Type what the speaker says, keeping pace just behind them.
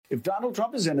if Donald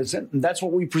Trump is innocent, and that's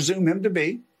what we presume him to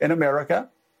be in America,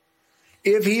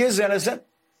 if he is innocent,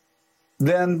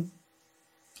 then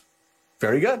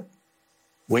very good.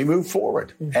 We move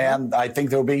forward. Mm-hmm. And I think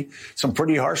there'll be some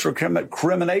pretty harsh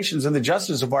recriminations in the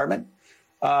Justice Department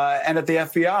and at the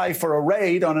FBI for a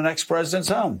raid on an ex-president's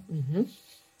home. Mm-hmm.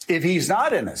 If he's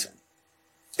not innocent,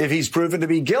 if he's proven to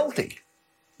be guilty,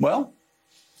 well,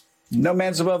 no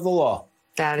man's above the law.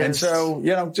 And so,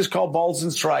 just call balls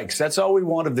and strikes. That's all we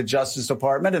want of the Justice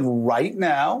Department. And right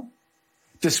now,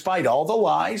 despite all the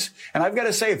lies, and I've got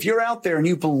to say, if you're out there and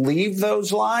you believe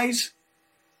those lies,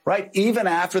 right, even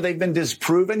after they've been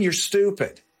disproven, you're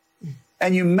stupid.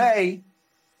 And you may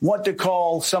want to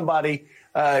call somebody,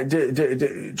 try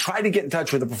to get in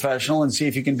touch with a professional and see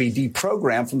if you can be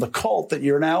deprogrammed from the cult that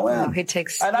you're now in. No, he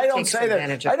takes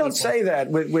advantage of I don't say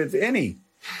that with any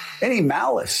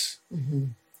malice. Mm-hmm.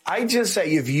 I just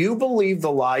say, if you believe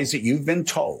the lies that you've been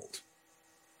told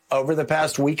over the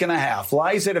past week and a half,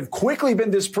 lies that have quickly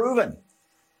been disproven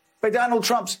by Donald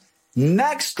Trump's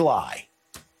next lie.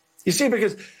 You see,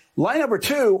 because lie number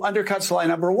 2 undercuts lie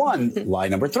number 1. Lie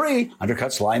number 3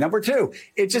 undercuts lie number 2.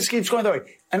 It just keeps going that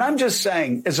way. And I'm just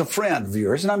saying, as a friend of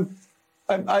yours, and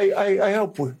I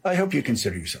hope you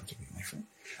consider yourself to be my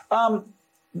friend,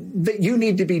 that you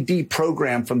need to be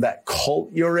deprogrammed from that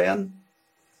cult you're in.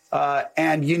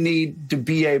 And you need to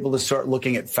be able to start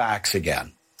looking at facts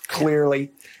again, clearly.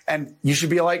 And you should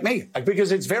be like me,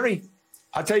 because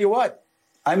I'll tell you what,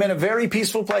 I'm in a very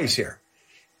peaceful place here.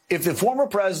 If the former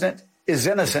president is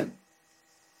innocent,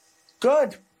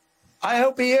 good. I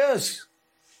hope he is.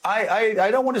 I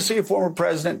don't want to see a former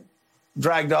president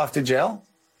dragged off to jail.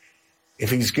 If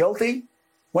he's guilty,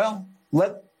 well,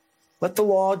 let the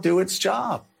law do its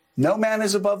job. No man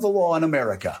is above the law in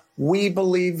America. We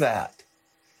believe that.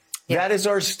 That is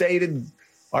our stated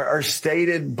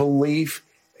belief.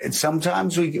 And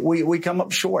sometimes we come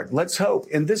up short. Let's hope.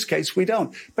 In this case, we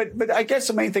don't. But I guess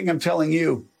the main thing I'm telling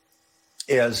you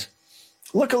is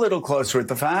look a little closer at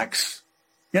the facts.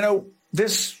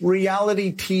 This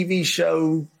reality TV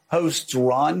show host's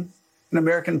run in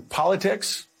American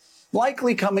politics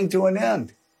likely coming to an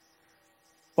end.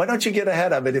 Why don't you get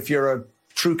ahead of it if you're a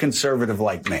true conservative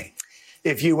like me?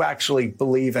 If you actually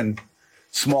believe in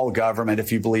small government, if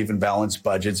you believe in balanced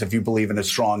budgets, if you believe in a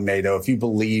strong NATO, if you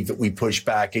believe that we push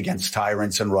back against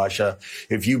tyrants in Russia,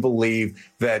 if you believe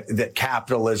that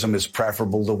capitalism is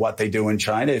preferable to what they do in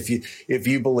China, if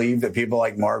you believe that people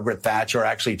like Margaret Thatcher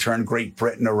actually turned Great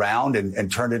Britain around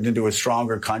and turned it into a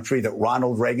stronger country, that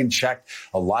Ronald Reagan checked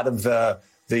a lot of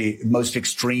the most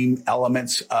extreme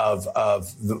elements of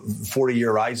the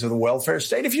 40-year rise of the welfare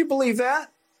state, if you believe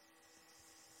that,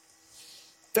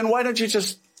 then why don't you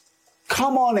just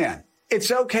come on in?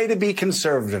 It's okay to be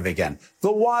conservative again.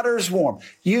 The water's warm.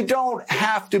 You don't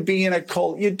have to be in a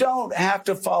cult. You don't have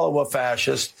to follow a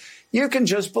fascist. You can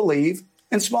just believe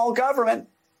in small government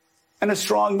and a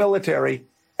strong military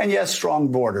and, yes,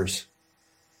 strong borders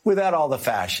without all the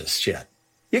fascists yet.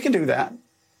 You can do that.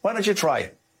 Why don't you try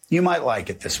it? You might like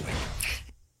it this week.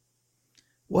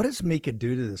 What does Mika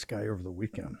do to this guy over the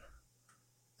weekend?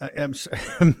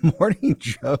 Morning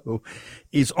Joe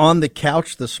is on the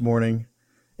couch this morning.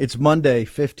 It's Monday,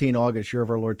 15 August, year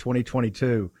of our Lord,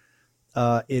 2022.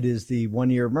 It is the 1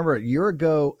 year. Remember, a year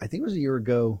ago, I think it was a year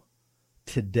ago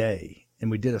today, and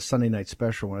we did a Sunday night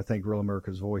special, and I thank Real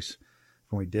America's Voice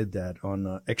when we did that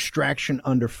on Extraction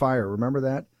Under Fire. Remember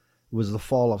that? It was the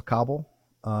fall of Kabul.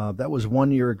 That was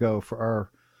 1 year ago for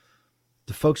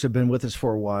the folks who have been with us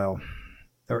for a while,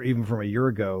 or even from a year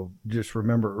ago. Just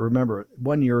remember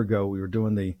 1 year ago we were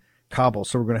doing the Kabul.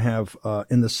 So we're going to have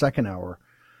in the second hour,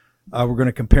 we're going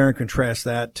to compare and contrast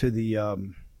that to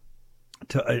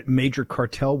to a major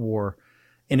cartel war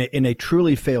in a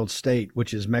truly failed state,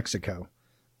 which is Mexico.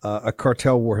 A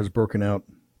cartel war has broken out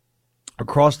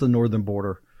across the northern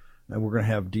border, and we're going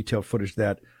to have detailed footage of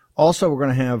that. Also, we're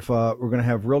going to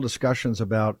have real discussions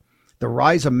about the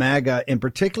rise of MAGA, and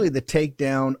particularly the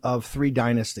takedown of three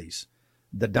dynasties.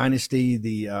 The dynasty,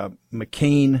 the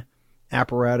McCain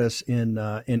apparatus in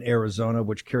Arizona,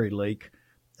 which Kerry Lake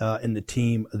and the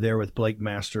team there with Blake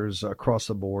Masters across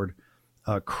the board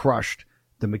crushed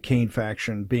the McCain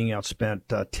faction, being outspent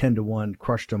 10-1,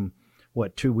 crushed them,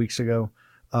 2 weeks ago.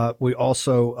 We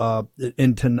also,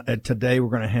 today we're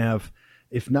going to have,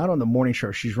 if not on the morning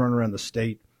show, she's running around the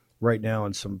state right now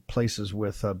in some places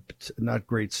with not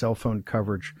great cell phone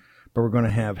coverage, but we're going to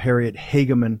have Harriet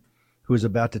Hageman, who is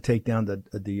about to take down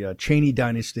the Cheney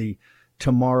dynasty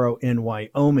tomorrow in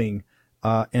Wyoming.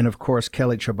 And, of course,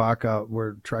 Kelly Tshibaka.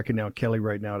 We're tracking down Kelly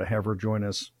right now to have her join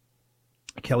us.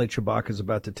 Kelly Tshibaka is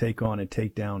about to take on and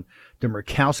take down the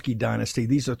Murkowski dynasty.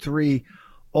 These are three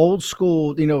old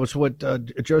school, it's what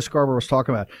Joe Scarborough was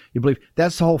talking about. You believe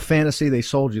that's the whole fantasy they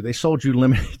sold you. They sold you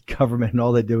limited government, and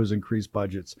all they did was increase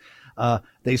budgets.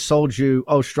 They sold you,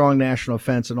 strong national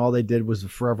defense, and all they did was the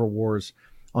forever wars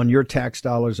on your tax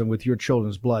dollars and with your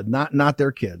children's blood, not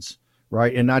their kids,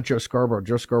 right? And not Joe Scarborough.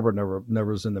 Joe Scarborough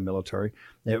never was in the military,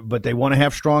 but they want to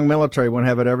have strong military, want to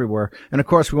have it everywhere. And of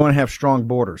course, we want to have strong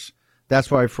borders. That's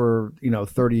why for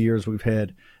 30 years we've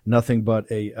had nothing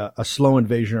but a slow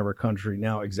invasion of our country,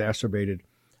 now exacerbated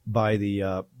by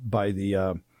the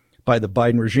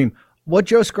Biden regime. What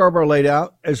Joe Scarborough laid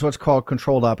out is what's called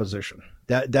controlled opposition.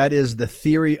 That is the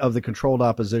theory of the controlled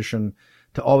opposition,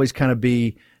 to always kind of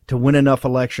be, to win enough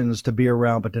elections to be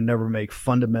around, but to never make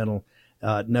fundamental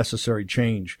necessary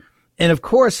change. And of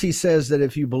course, he says that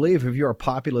if you're a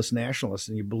populist nationalist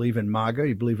and you believe in MAGA,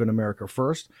 you believe in America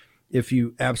first, if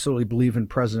you absolutely believe in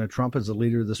President Trump as the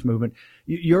leader of this movement,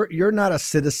 you're not a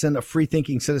citizen, a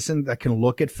free-thinking citizen that can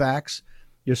look at facts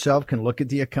yourself, can look at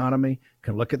the economy,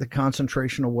 can look at the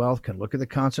concentration of wealth, can look at the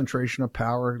concentration of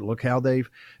power, look how they've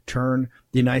turned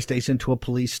the United States into a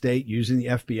police state using the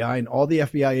FBI and all the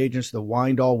FBI agents that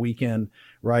whined all weekend,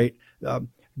 right?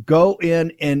 Go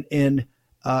in and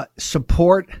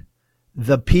support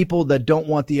the people that don't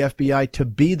want the FBI to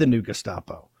be the new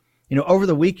Gestapo. Over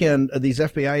the weekend, these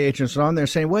FBI agents are on there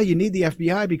saying, well, you need the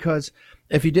FBI because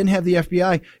if you didn't have the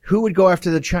FBI, who would go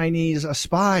after the Chinese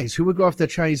spies? Who would go after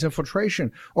the Chinese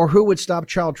infiltration? Or who would stop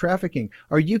child trafficking?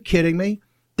 Are you kidding me?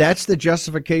 That's the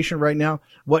justification right now.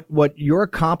 What your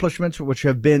accomplishments, which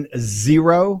have been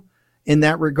zero in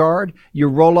that regard, you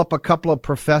roll up a couple of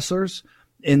professors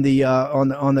in the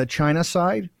on the China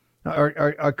side,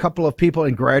 or a couple of people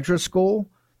in graduate school.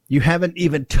 You haven't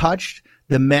even touched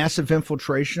the massive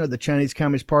infiltration of the Chinese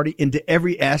Communist Party into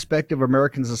every aspect of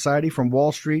American society, from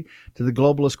Wall Street to the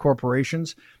globalist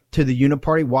corporations to the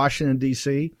Uniparty, Washington,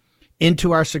 D.C.,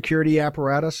 into our security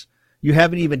apparatus. You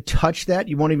haven't even touched that.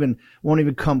 You won't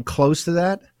even come close to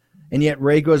that. And yet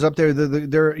Ray goes up there.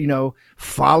 They're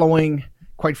following,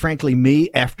 quite frankly, me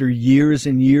after years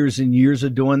and years and years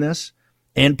of doing this,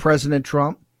 and President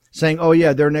Trump, saying, "Oh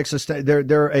yeah, they're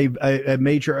a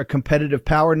major competitive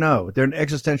power." No, they're an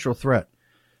existential threat.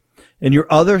 And your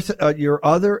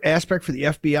other aspect for the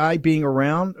FBI being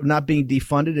around, not being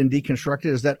defunded and deconstructed,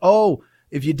 is that,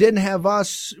 if you didn't have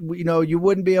us, you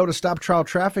wouldn't be able to stop child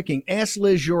trafficking. Ask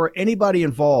Liz Ure, anybody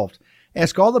involved.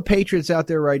 Ask all the patriots out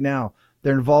there right now.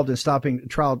 They're involved in stopping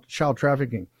child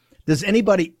trafficking. Does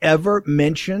anybody ever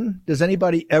mention the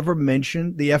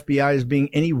FBI as being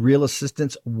any real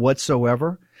assistance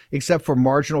whatsoever, except for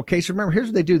marginal cases? Remember, here's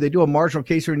what they do. They do a marginal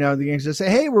case every now and then and say,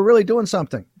 hey, we're really doing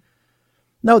something.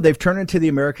 No, they've turned into the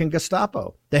American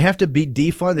Gestapo. They have to be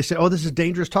defunded. They say, this is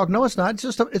dangerous talk. No, it's not.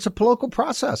 It's a political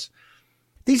process.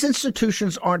 These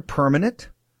institutions aren't permanent.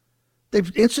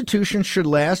 Institutions should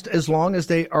last as long as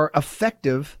they are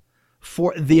effective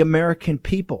for the American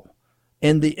people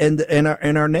and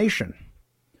our nation.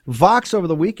 Vox over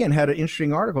the weekend had an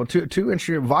interesting article.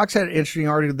 Vox had an interesting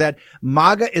article that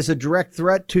MAGA is a direct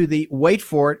threat to the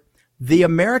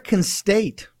American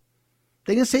state.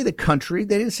 They didn't say the country.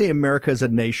 They didn't say America as a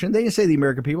nation. They didn't say the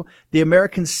American people. The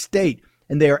American state.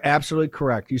 And they are absolutely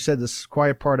correct. You said this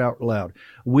quiet part out loud.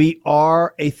 We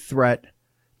are a threat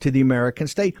to the American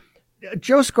state.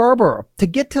 Joe Scarborough, to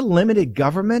get to limited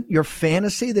government, your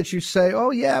fantasy that you say,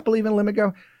 I believe in limited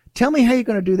government. Tell me how you're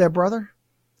going to do that, brother.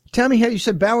 Tell me how you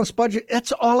said balanced budget.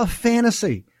 That's all a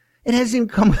fantasy. It hasn't even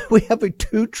come. We have a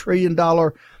 $2 trillion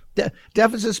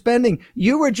deficit spending.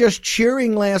 You were just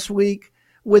cheering last week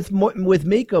with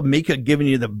Mika giving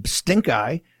you the stink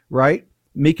eye, right?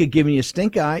 Mika giving you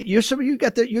stink eye. You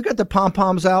got the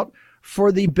pom-poms out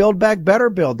for the Build Back Better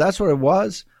bill. That's what it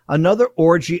was. Another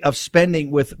orgy of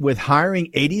spending with hiring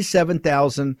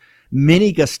 87,000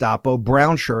 mini Gestapo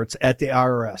brown shirts at the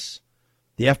IRS.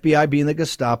 The FBI being the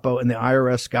Gestapo and the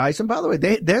IRS guys. And by the way,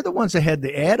 they're the ones that had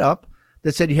the ad up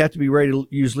that said you have to be ready to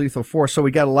use lethal force. So we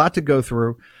got a lot to go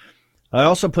through. I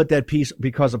also put that piece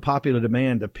because of popular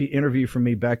demand, interview from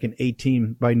me back in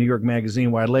 2018 by New York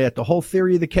Magazine, where I lay out the whole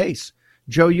theory of the case.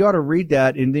 Joe, you ought to read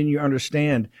that, and then you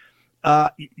understand.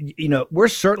 We're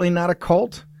certainly not a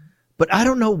cult, but I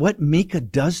don't know what Mika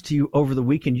does to you over the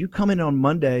weekend. You come in on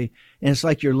Monday, and it's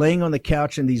like you're laying on the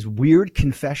couch in these weird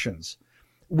confessions.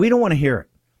 We don't want to hear it,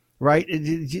 right?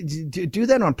 Do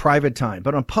that on private time,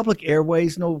 but on public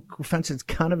airways, no offense, it's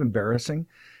kind of embarrassing.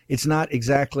 It's not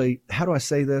exactly, how do I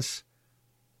say this?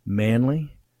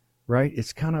 Manly, right?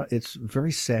 It's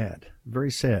very sad, very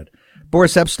sad.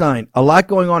 Boris Epshteyn, a lot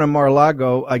going on in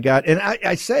Mar-a-Lago. I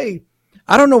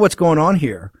don't know what's going on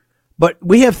here, but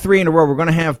we have three in a row. We're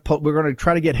going to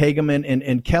try to get Hageman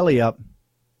and Kelly up.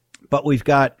 but we've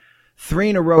got 3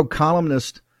 in a row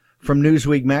columnists from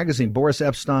Newsweek magazine. Boris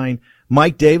Epstein,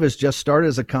 Mike Davis just started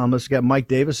as a columnist. We got Mike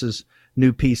Davis's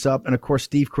new piece up. And of course,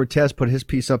 Steve Cortez put his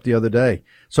piece up the other day.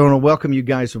 So I want to welcome you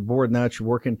guys aboard now that you're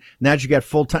working. Now that you got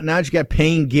full time, now that you got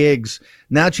paying gigs,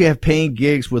 now that you have paying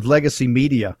gigs with Legacy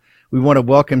Media, we want to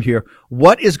welcome here.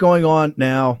 What is going on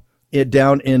now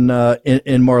down in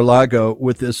Mar-a-Lago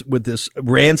with this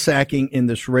ransacking in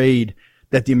this raid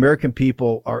that the American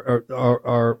people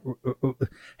are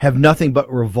have nothing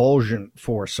but revulsion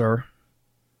for, sir?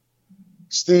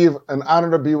 Steve, an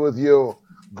honor to be with you.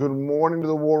 Good morning to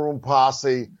the War Room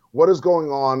Posse. What is going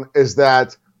on is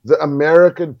that the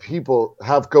American people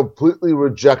have completely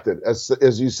rejected,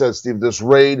 as you said, Steve, this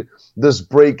raid, this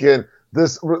break-in,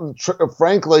 this,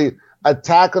 frankly,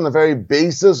 attack on the very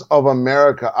basis of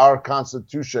America, our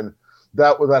Constitution,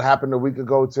 that happened a week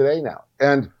ago today now.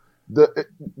 And the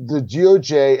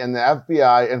DOJ and the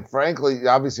FBI, and frankly,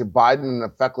 obviously Biden and the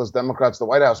feckless Democrats, the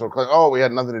White House, are like, oh, we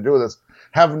had nothing to do with this,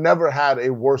 have never had a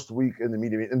worse week in the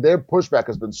media. And their pushback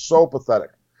has been so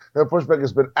pathetic. Their pushback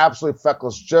has been absolutely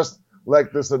feckless, just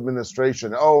like this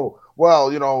administration. Oh,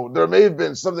 well, you know, there may have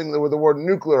been something with the word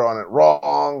nuclear on it.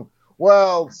 Wrong.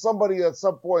 Well, somebody at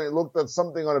some point looked at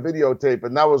something on a videotape,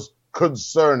 and that was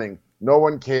concerning. No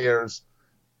one cares.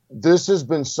 This has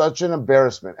been such an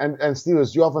embarrassment. And Steve,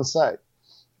 as you often say,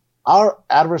 our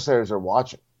adversaries are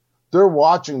watching. They're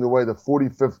watching the way the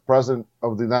 45th president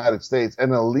of the United States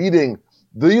and the leading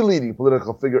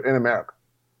political figure in America,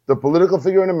 the political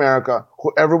figure in America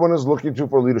who everyone is looking to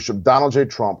for leadership, Donald J.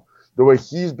 Trump, the way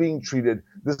he's being treated.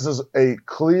 This is a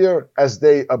clear as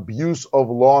day abuse of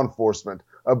law enforcement,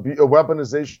 a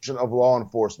weaponization of law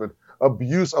enforcement,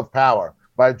 abuse of power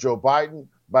by Joe Biden,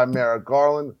 by Merrick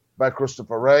Garland, by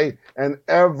Christopher Wray, and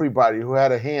everybody who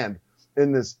had a hand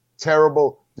in this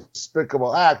terrible,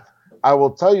 despicable act. I will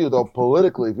tell you, though,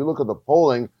 politically, if you look at the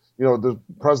polling, you know, the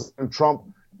President Trump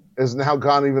has now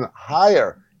gone even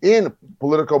higher in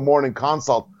Political Morning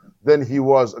Consult than he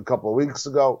was a couple of weeks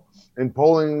ago in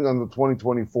polling on the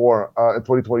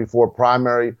 2024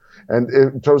 primary. And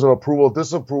in terms of approval,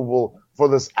 disapproval for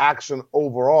this action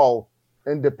overall,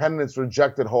 independents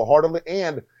rejected wholeheartedly,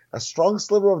 and a strong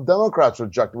sliver of Democrats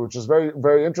rejected, which is very,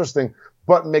 very interesting,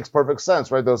 but makes perfect sense,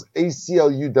 right? Those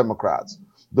ACLU Democrats,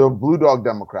 the Blue Dog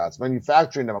Democrats,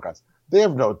 manufacturing Democrats, they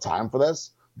have no time for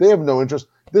this. They have no interest.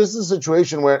 This is a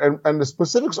situation where, and the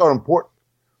specifics are important.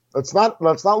 Let's not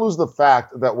lose the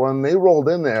fact that when they rolled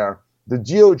in there, the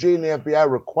DOJ and the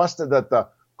FBI requested that the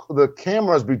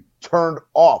cameras be turned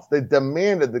off. They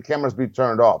demanded the cameras be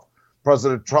turned off.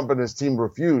 President Trump and his team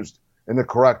refused in the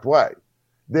correct way.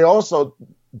 They also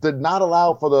did not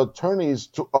allow for the attorneys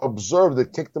to observe. They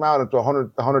kicked them out into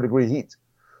 100-degree heat.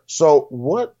 So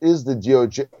what is the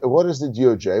DOJ? What is the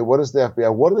DOJ? What is the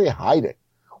FBI? What are they hiding?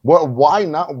 Why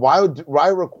not? Why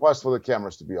request for the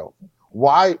cameras to be open?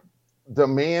 Why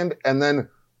demand and then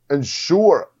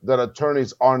ensure that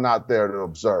attorneys are not there to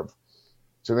observe?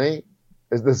 To me,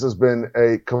 this has been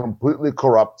a completely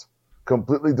corrupt,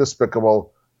 completely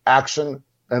despicable action.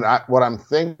 And what I'm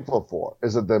thankful for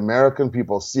is that the American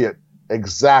people see it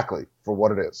exactly for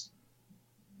what it is.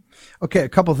 Okay, a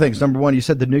couple of things. Number one, you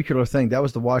said the nuclear thing. That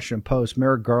was the Washington Post.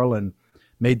 Merrick Garland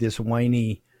made this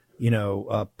whiny,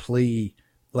 plea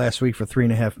last week for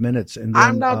 3.5 minutes, and then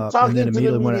I'm not talking to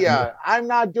the media. I'm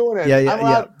not doing it.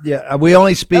 Yeah. We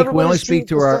only speak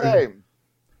through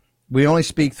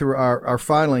our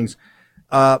filings.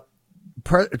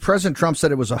 President Trump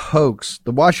said it was a hoax.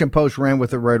 The Washington Post ran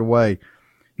with it right away.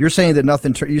 You're saying that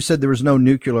nothing. You said there was no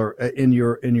nuclear in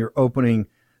your opening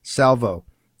salvo.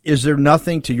 Is there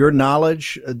nothing, to your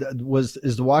knowledge?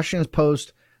 Is the Washington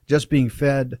Post just being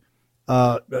fed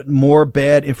more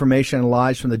bad information and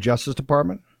lies from the Justice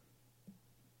Department?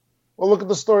 Well, look at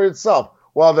the story itself.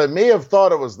 Well, they may have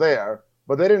thought it was there,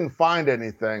 but they didn't find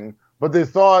anything. But they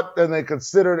thought and they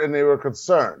considered and they were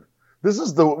concerned. This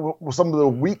is some of the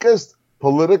weakest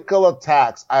political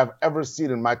attacks I've ever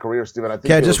seen in my career, Stephen.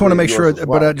 I just want to make sure,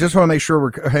 but I just want to make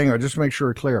sure just to make sure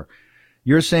we're clear.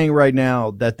 You're saying right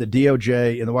now that the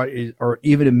DOJ and the White are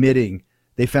even admitting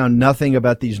they found nothing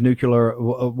about these nuclear,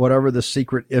 whatever the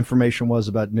secret information was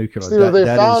about nuclear. Steve, if they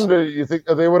found it, you think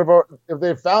they would have? If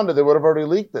they found it, they would have already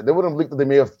leaked it. They wouldn't have leaked that they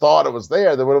may have thought it was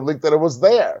there. They would have leaked that it was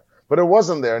there, but it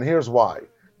wasn't there. And here's why: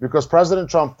 because President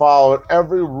Trump followed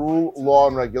every rule, law,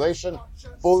 and regulation,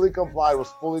 fully complied,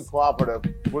 was fully cooperative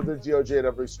with the DOJ at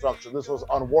every structure. This was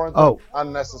unwarranted,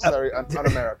 unnecessary, and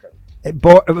un-American. Hey,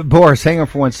 Boris, hang on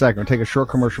for 1 second. We'll take a short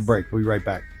commercial break. We'll be right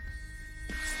back.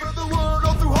 Spread the word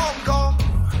all through Hong Kong.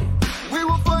 We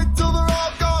will fight till they're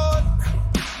all gone.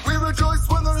 We rejoice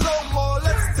when there's no more.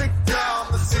 Let's take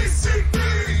down the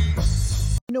CCP.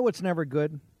 know what's never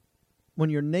good? When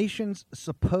your nation's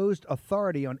supposed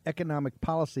authority on economic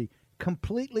policy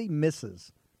completely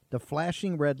misses the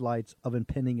flashing red lights of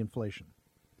impending inflation.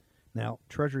 Now,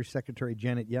 Treasury Secretary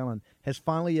Janet Yellen has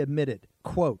finally admitted,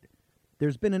 quote,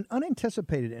 there's been an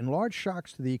unanticipated and large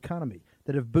shocks to the economy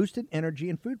that have boosted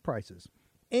energy and food prices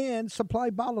and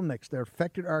supply bottlenecks that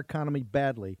affected our economy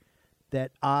badly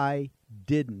that I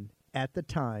didn't, at the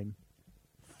time,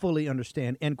 fully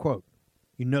understand, end quote.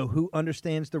 You know who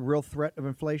understands the real threat of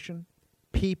inflation?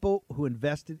 People who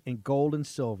invested in gold and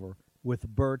silver with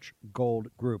Birch Gold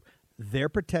Group. They're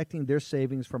protecting their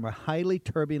savings from a highly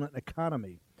turbulent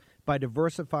economy by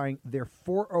diversifying their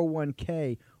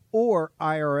 401k or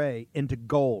IRA into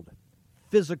gold,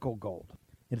 physical gold.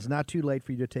 It's not too late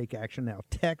for you to take action now.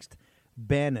 Text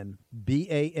Bannon,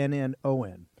 Bannon,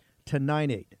 to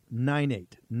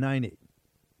 989898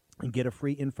 and get a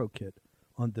free info kit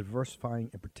on diversifying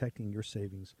and protecting your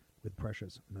savings with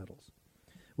precious metals.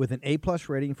 With an A-plus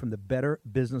rating from the Better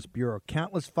Business Bureau,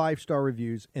 countless 5-star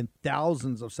reviews, and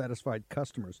thousands of satisfied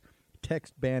customers,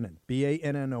 text Bannon,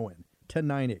 Bannon, to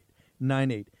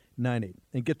 989898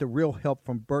 and get the real help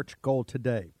from Birch Gold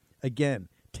today. Again,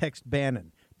 text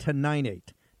Bannon to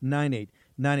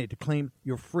 989898 to claim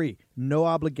your free,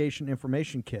 no-obligation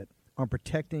information kit on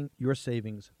protecting your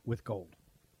savings with gold.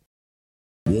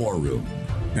 War Room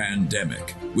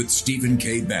Pandemic with Stephen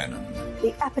K. Bannon.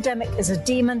 The epidemic is a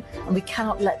demon, and we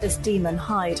cannot let this demon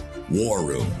hide. War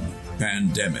Room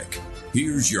Pandemic.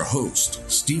 Here's your host,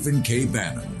 Stephen K.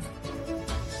 Bannon.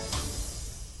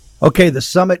 Okay, the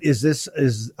summit is this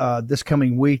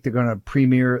coming week. They're going to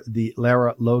premiere the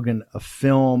Lara Logan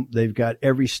film. They've got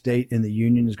every state in the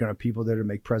union is going to have people there to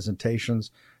make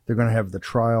presentations. They're going to have the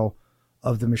trial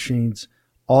of the machines.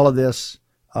 All of this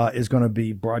is going to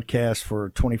be broadcast for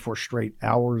 24 straight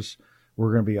hours.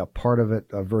 We're going to be a part of it.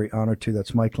 Very honored to.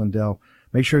 That's Mike Lindell.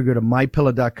 Make sure you go to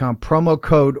mypillow.com. Promo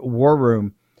code War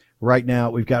Room right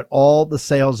now. We've got all the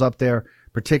sales up there.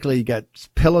 Particularly, you got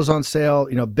pillows on sale.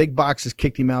 You know, big boxes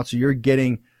kicked him out, so you're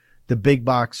getting the big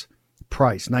box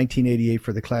price, $19.88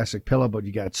 for the classic pillow. But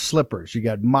you got slippers, you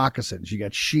got moccasins, you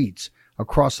got sheets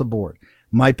across the board.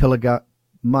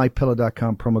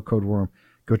 mypillow.com, promo code War Room.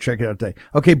 Go check it out today.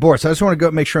 Okay, Boris, I just want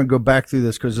to make sure and go back through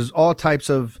this because there's all types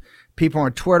of people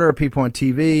on Twitter, people on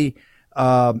TV,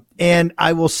 and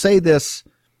I will say this,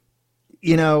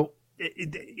 you know.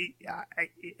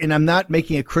 And I'm not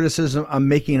making a criticism, I'm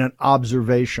making an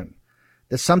observation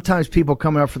that sometimes people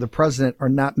coming up for the president are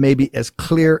not maybe as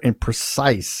clear and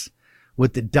precise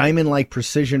with the diamond-like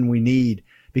precision we need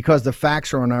because the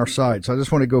facts are on our side. So I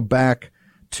just want to go back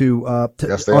to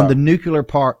the nuclear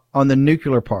part. On the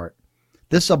nuclear part,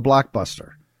 this is a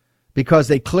blockbuster because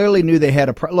they clearly knew they had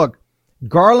a look.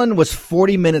 Garland was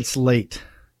 40 minutes late.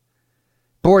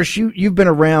 Boris, you've been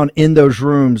around in those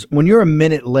rooms. When you're a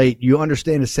minute late, you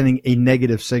understand it's sending a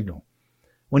negative signal.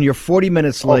 When you're 40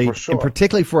 minutes late, for sure. And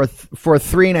particularly for a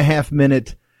 3.5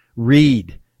 minute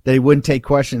read, that he wouldn't take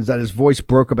questions, that his voice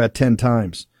broke about 10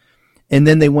 times. And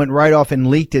then they went right off and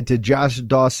leaked it to Josh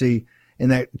Dawsey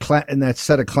and that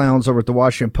set of clowns over at the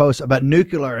Washington Post about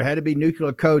nuclear. It had to be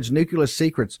nuclear codes, nuclear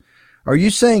secrets. Are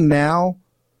you saying now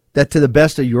that to the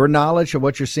best of your knowledge of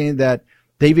what you're seeing that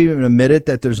they've even admitted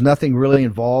that there's nothing really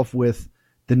involved with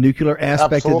the nuclear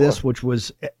aspect of this, which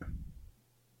was.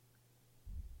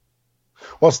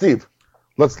 Well, Steve,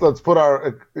 let's put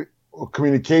our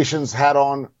communications hat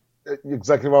on,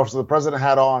 executive office of the president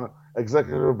hat on,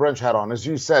 executive branch hat on. As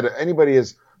you said, anybody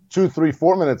is 2, 3,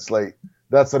 4 minutes late.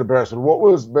 That's an embarrassment. What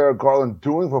was Merrick Garland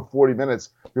doing for 40 minutes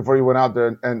before he went out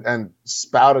there and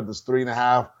spouted this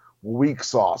 3.5 weak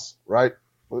sauce, right?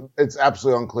 It's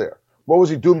absolutely unclear. What was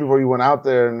he doing before he went out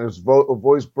there and his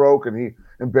voice broke and he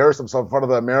embarrassed himself in front of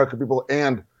the American people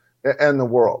and the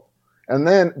world? And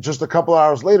then just a couple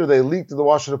hours later, they leaked to the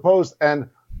Washington Post. And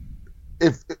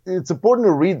if it's important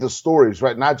to read the stories,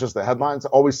 right? Not just the headlines.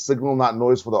 Always signal, not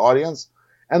noise for the audience.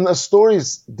 And the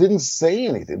stories didn't say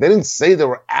anything. They didn't say there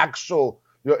were actual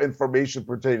information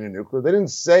pertaining to nuclear. They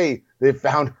didn't say they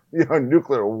found a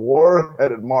nuclear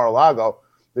warhead at Mar-a-Lago.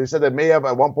 They said they may have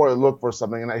at one point looked for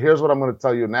something. And here's what I'm going to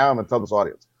tell you now. I'm going to tell this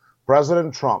audience.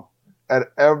 President Trump, at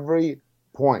every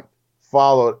point,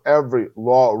 followed every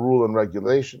law, rule, and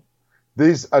regulation.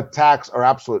 These attacks are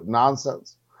absolute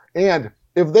nonsense. And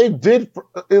if they did,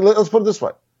 let's put it this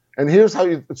way. And here's how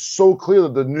it's so clear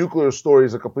that the nuclear story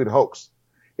is a complete hoax.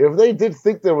 If they did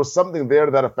think there was something there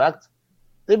to that effect,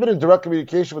 they've been in direct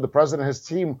communication with the president and his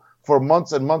team for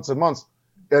months and months and months.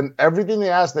 And everything they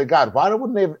asked, they got. Why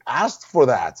wouldn't they have asked for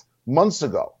that months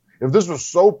ago? If this was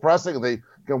so pressing, they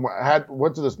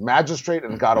went to this magistrate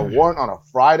and got a warrant on a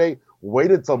Friday.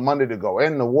 waited till Monday to go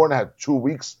in. The warrant had 2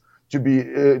 weeks to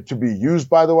be used,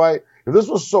 by the way. If this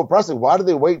was so pressing, why did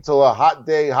they wait till a hot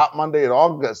day, hot Monday in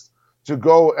August to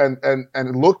go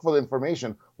and look for the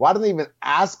information? Why didn't they even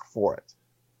ask for it?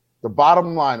 The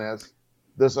bottom line is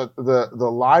this: the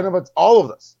line of it, all of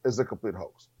this is a complete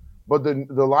hoax. But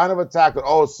the line of attack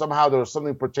that somehow there was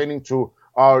something pertaining to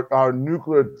our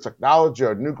nuclear technology,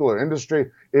 our nuclear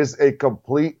industry, is a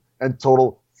complete and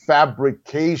total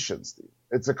fabrication, Steve.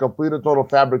 It's a complete and total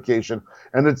fabrication,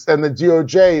 and the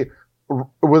DOJ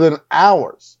within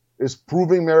hours is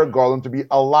proving Merrick Garland to be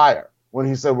a liar when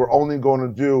he said we're only going to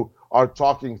do our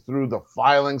talking through the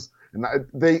filings. And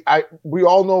we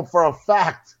all know for a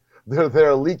fact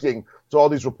they're leaking to all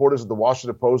these reporters at the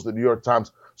Washington Post, the New York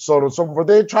Times, so on and so forth.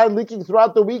 They tried leaking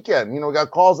throughout the weekend. We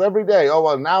got calls every day. Oh,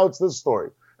 well, now it's this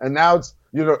story. And now it's,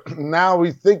 now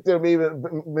we think there may have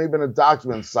been a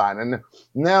document signed. And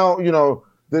now,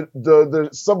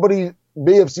 somebody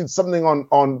may have seen something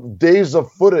on days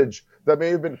of footage that may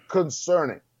have been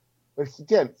concerning. But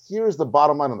again, here's the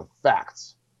bottom line on the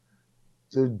facts.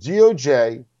 The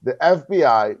DOJ, the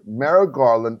FBI, Merrick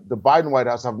Garland, the Biden White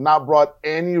House have not brought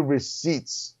any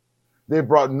receipts. They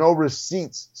brought no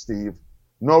receipts, Steve,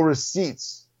 no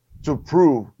receipts to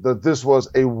prove that this was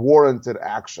a warranted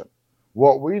action.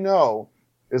 What we know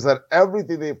is that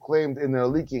everything they've claimed in their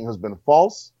leaking has been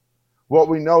false. What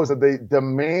we know is that they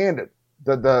demanded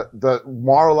that the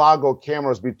Mar-a-Lago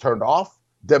cameras be turned off,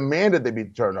 demanded they be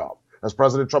turned off, as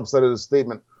President Trump said in his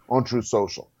statement on Truth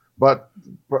Social. But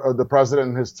the president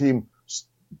and his team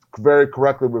very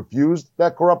correctly refused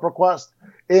that corrupt request,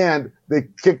 and they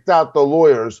kicked out the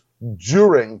lawyers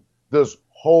during this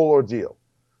whole ordeal.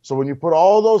 So when you put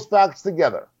all those facts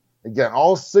together, again,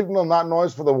 all signal, not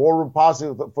noise for the War Room posse,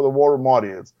 for the War Room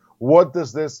audience, what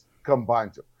does this combine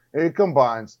to? It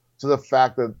combines to the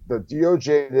fact that the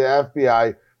DOJ, the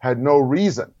FBI, had no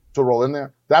reason to roll in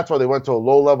there. That's why they went to a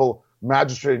low-level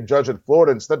magistrate judge in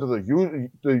Florida instead of the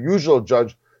usual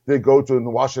judge they go to in the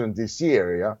Washington, D.C.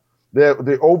 area.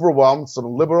 They overwhelmed some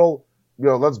liberal,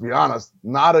 let's be honest,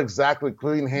 not exactly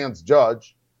clean hands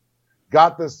judge,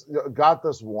 got this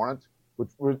warrant, which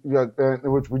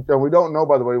we don't know,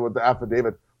 by the way, what the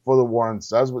affidavit for the warrant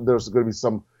says. But there's going to be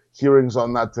some hearings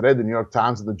on that today. The New York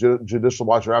Times and the Judicial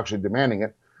Watch are actually demanding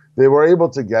it. They were able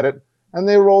to get it, and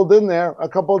they rolled in there a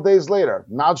couple of days later,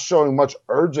 not showing much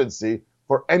urgency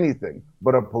for anything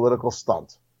but a political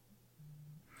stunt.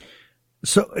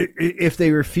 So if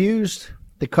they refused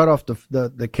to cut off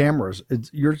the cameras,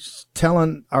 you're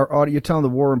telling our audience, you're telling the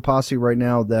War Room posse right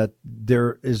now that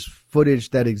there is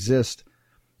footage that exists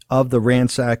of the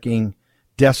ransacking,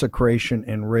 desecration,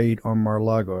 and raid on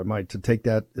Mar-a-Lago. Am I to take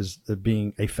that as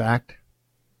being a fact?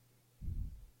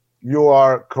 You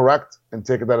are correct and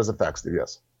take that as a fact, Steve,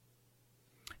 yes.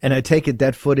 And I take it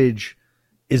that footage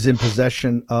is in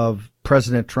possession of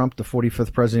President Trump, the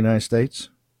 45th president of the United States?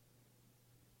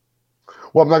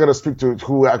 Well, I'm not going to speak to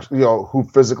who actually, who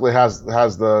physically has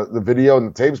the video and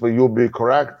the tapes, but you'll be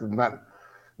correct. And that,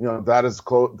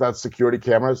 that's security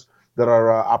cameras that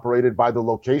are operated by the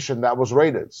location that was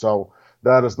raided. So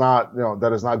that is not,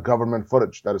 that is not government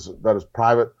footage. That is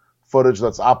private footage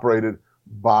that's operated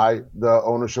by the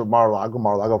ownership of Mar-a-Lago.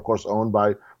 Mar-a-Lago, of course, owned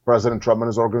by President Trump and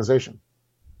his organization.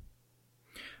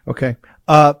 Okay.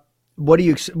 What do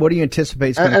you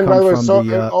anticipate is going to come by the way,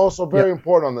 from also very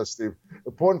important on this, Steve.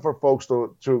 Important for folks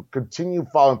to continue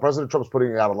following. President Trump's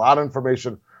putting out a lot of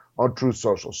information on Truth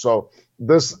Social. So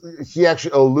he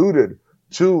actually alluded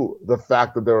to the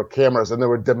fact that there were cameras and they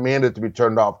were demanded to be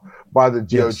turned off by the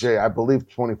DOJ, yes. I believe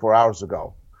 24 hours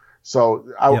ago. So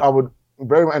I would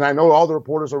and I know all the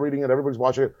reporters are reading it, everybody's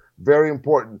watching it. Very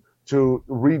important to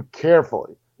read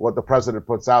carefully what the president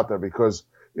puts out there because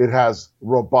it has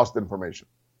robust information.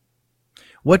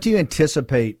 What do you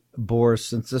anticipate, Boris,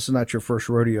 since this is not your first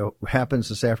rodeo, happens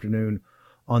this afternoon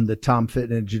on the Tom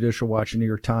Fitton and Judicial Watch and New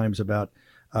York Times about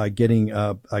getting,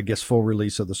 full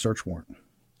release of the search warrant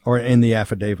or in the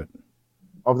affidavit?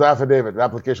 Of the affidavit, the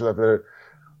application of the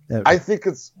affidavit. I think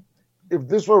if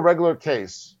this were a regular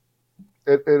case,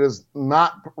 it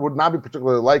would not be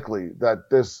particularly likely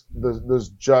that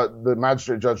the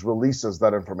magistrate judge releases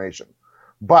that information.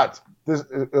 But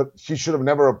he should have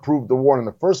never approved the warrant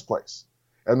in the first place.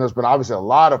 And there's been obviously a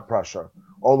lot of pressure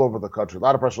all over the country, a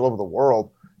lot of pressure all over the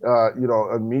world,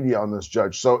 and media on this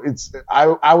judge. So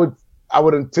I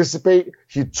would anticipate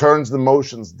he turns the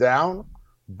motions down,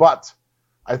 but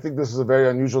I think this is a very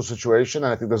unusual situation,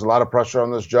 and I think there's a lot of pressure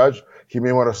on this judge. He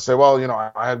may want to say, well,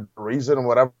 I had a reason and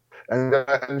whatever,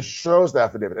 and shows the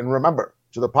affidavit. And remember,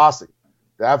 to the posse,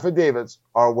 the affidavits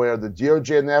are where the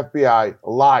DOJ and the FBI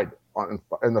lied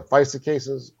in the FISA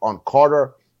cases, on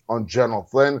Carter, on General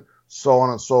Flynn, so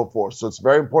on and so forth. So it's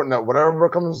very important that whatever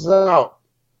comes out,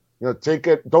 don't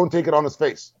take it on his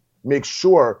face. Make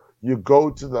sure you go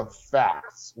to the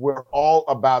facts. We're all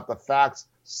about the facts,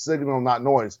 signal, not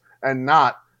noise, and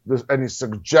not there's any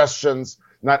suggestions,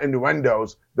 not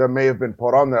innuendos that may have been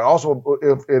put on there. Also,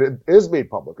 if it is made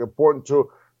public, important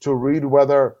to read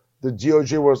whether the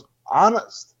DOJ was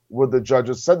honest with the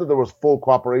judges, said that there was full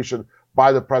cooperation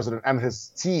by the president and his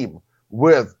team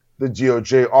with the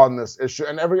DOJ on this issue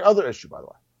and every other issue, by the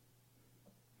way.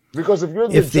 Because if you're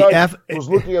the judge who's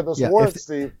looking at this warrant,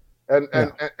 Steve,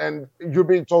 and you're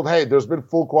being told, hey, there's been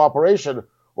full cooperation,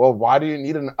 well, why do you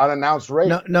need an unannounced raid?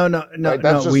 No.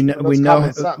 Right? We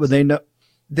know. Well, they know.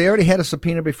 They already had a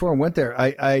subpoena before and went there.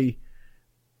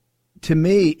 To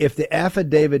me, if the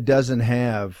affidavit doesn't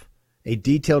have a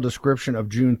detailed description of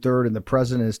June 3rd and the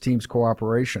president and his team's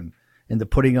cooperation and the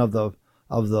putting of the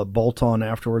bolt on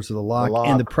afterwards of the lock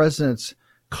and the president's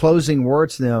closing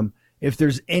words to them, if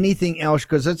there's anything else,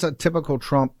 because it's a typical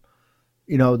Trump,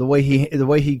 the way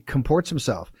he comports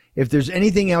himself. If there's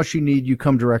anything else you need, you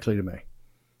come directly to me.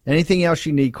 Anything else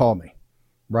you need, call me.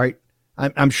 Right?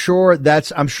 I'm sure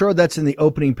that's in the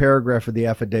opening paragraph of the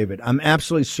affidavit. I'm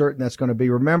absolutely certain that's going to be.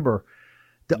 Remember,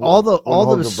 all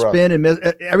the spin and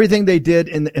everything they did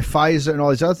in FISA and all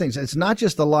these other things. It's not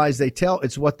just the lies they tell;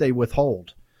 it's what they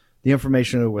withhold, the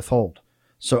information they withhold.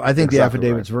 So I think the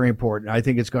affidavit's very important. I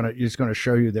think it's going to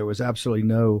show you there was absolutely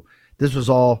no. This was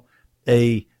all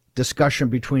a discussion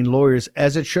between lawyers,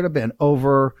 as it should have been,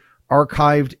 over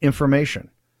archived information,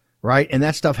 right? And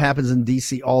that stuff happens in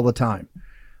D.C. all the time.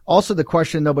 Also, the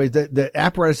question the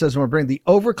apparatus doesn't want to bring the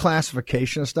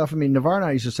overclassification of stuff. I mean, Navarro and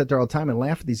I used to sit there all the time and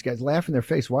laugh at these guys, laugh in their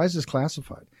face. Why is this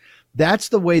classified? That's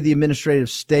the way the administrative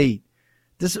state.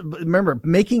 Remember,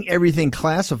 making everything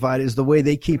classified is the way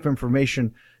they keep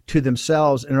information to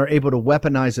themselves and are able to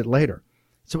weaponize it later.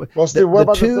 So, well, Steve, what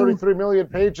about the 33 million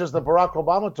pages that Barack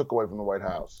Obama took away from the White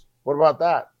House? What about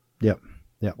that? Yeah.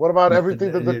 What about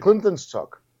everything that the Clintons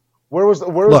took? Where was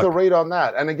the rate on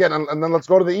that? And again, and then let's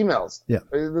go to the emails. Yeah,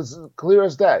 this is clear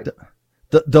as day.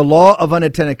 The law of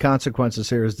unintended consequences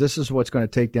here is this is what's going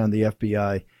to take down the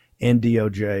FBI and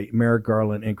DOJ, Merrick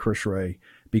Garland and Chris Wray,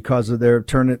 because of they're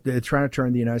trying to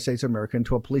turn the United States of America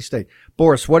into a police state.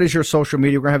 Boris, what is your social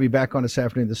media? We're going to have you back on this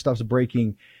afternoon. This stuff's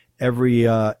breaking every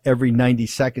 90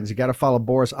 seconds. You got to follow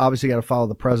Boris. Obviously, you got to follow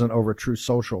the president over at Truth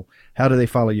Social. How do they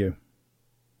follow you?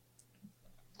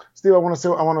 Steve, I want to say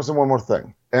one more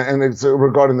thing, and it's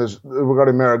regarding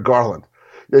Merrick Garland.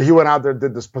 Yeah, he went out there,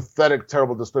 did this pathetic,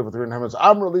 terrible display for 3.5 minutes.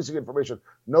 I'm releasing information.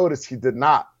 Notice he did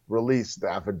not release the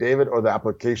affidavit or the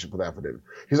application for the affidavit.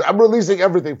 I'm releasing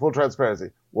everything, full transparency.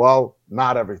 Well,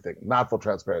 not everything, not full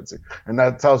transparency. And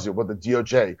that tells you what the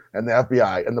DOJ and the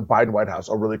FBI and the Biden White House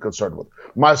are really concerned with.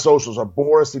 My socials are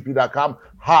BorisCP.com,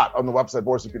 hot on the website,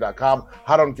 BorisCP.com,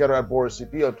 hot on Getter at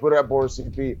BorisCP, on Twitter at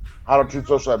BorisCP, hot on Truth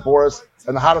Social at Boris,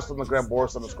 and the hottest on the gram,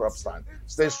 Boris_Epstein.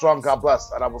 Stay strong, God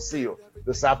bless, and I will see you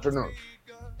this afternoon.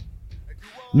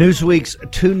 Newsweek's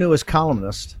two newest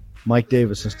columnists, Mike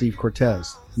Davis and Steve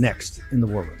Cortez, next in the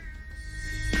War Room.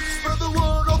 Spread the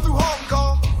word all through Hong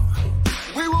Kong.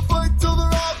 We will fight till they're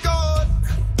all gone.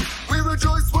 We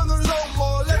rejoice when there's no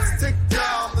more. Let's take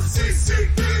down the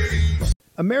CCP.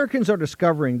 Americans are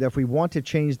discovering that if we want to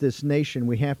change this nation,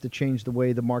 we have to change the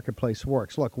way the marketplace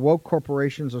works. Look, woke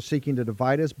corporations are seeking to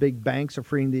divide us. Big banks are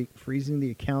freezing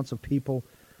the accounts of people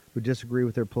who disagree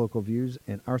with their political views,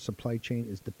 and our supply chain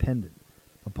is dependent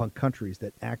upon countries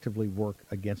that actively work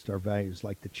against our values,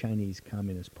 like the Chinese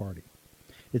Communist Party.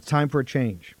 It's time for a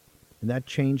change, and that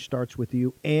change starts with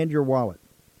you and your wallet.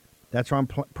 That's why I'm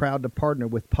proud to partner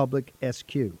with Public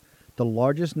SQ, the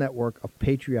largest network of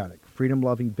patriotic,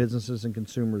 freedom-loving businesses and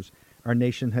consumers our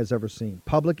nation has ever seen.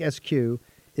 Public SQ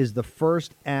is the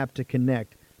first app to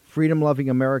connect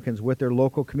freedom-loving Americans with their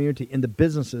local community and the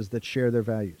businesses that share their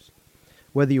values.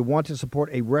 Whether you want to support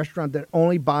a restaurant that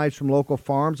only buys from local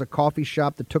farms, a coffee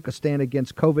shop that took a stand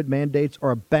against COVID mandates,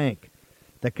 or a bank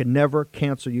that could never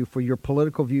cancel you for your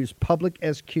political views, Public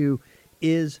SQ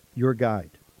is your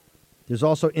guide. There's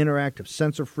also interactive,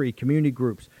 censor-free community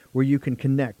groups where you can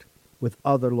connect with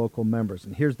other local members.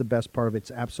 And here's the best part of it.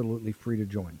 It's absolutely free to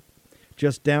join.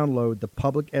 Just download the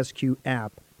Public SQ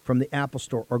app from the Apple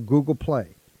Store or Google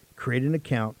Play. Create an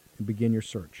account and begin your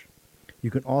search. You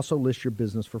can also list your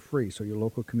business for free so your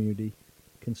local community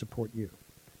can support you.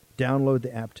 Download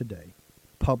the app today.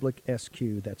 Public SQ.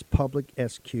 That's Public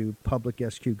SQ. Public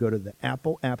SQ. Go to the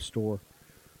Apple App Store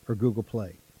or Google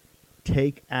Play.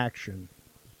 Take action.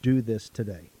 Do this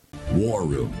today. War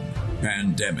Room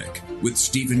Pandemic with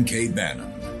Stephen K.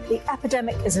 Bannon. The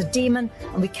epidemic is a demon,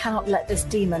 and we cannot let this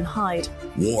demon hide.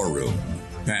 War Room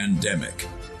Pandemic.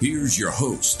 Here's your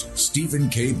host, Stephen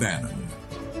K. Bannon.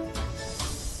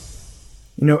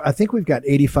 You know, I think we've got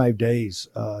 85 days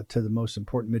to the most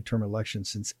important midterm election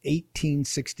since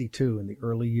 1862 in the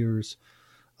early years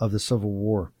of the Civil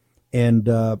War. And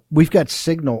we've got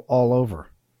signal all over.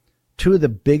 Two of the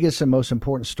biggest and most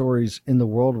important stories in the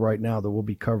world right now that we'll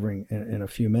be covering in a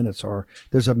few minutes are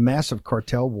there's a massive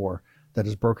cartel war that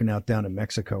has broken out down in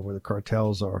Mexico where the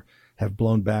cartels have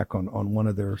blown back on one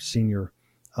of their senior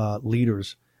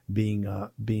leaders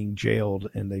being jailed,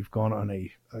 and they've gone on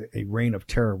a reign of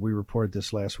terror. We reported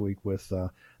this last week with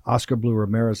Oscar Blue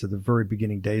Ramirez at the very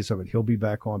beginning days of it. He'll be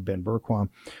back on, Ben Berquam.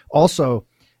 Also,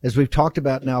 as we've talked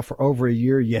about now for over a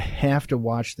year, you have to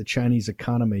watch the Chinese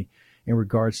economy in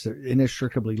regards to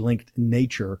inextricably linked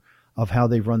nature of how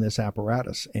they run this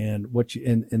apparatus. And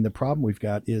and the problem we've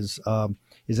got is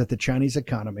that the Chinese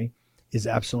economy is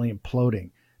absolutely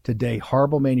imploding. Today,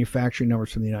 horrible manufacturing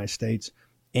numbers from the United States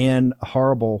and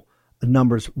horrible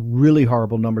numbers, really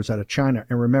horrible numbers out of China.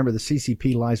 And remember, the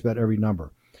CCP lies about every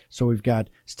number. So we've got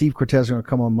Steve Cortez going to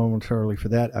come on momentarily for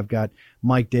that. I've got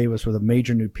Mike Davis with a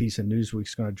major new piece in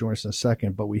Newsweek's going to join us in a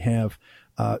second. But we have,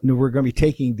 we're going to be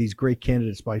taking these great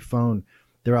candidates by phone.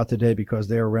 They're out today because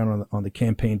they're around on the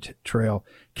campaign trail.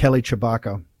 Kelly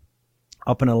Tshibaka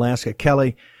up in Alaska.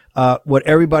 Kelly, what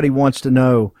everybody wants to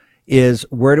know is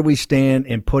where do we stand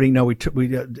in putting,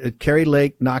 Kerry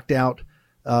Lake knocked out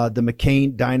the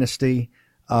McCain dynasty.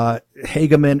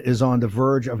 Hageman is on the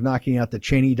verge of knocking out the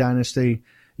Cheney dynasty.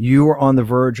 You are on the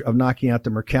verge of knocking out the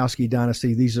Murkowski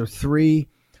dynasty. These are three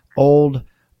old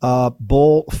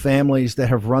bull families that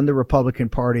have run the Republican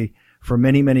Party for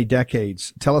many, many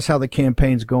decades. Tell us how the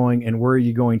campaign's going and where are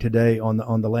you going today on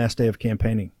the last day of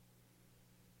campaigning?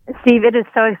 Steve, it is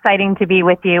so exciting to be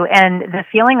with you. And the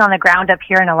feeling on the ground up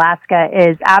here in Alaska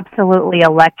is absolutely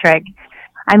electric.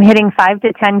 I'm hitting 5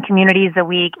 to 10 communities a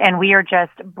week, and we are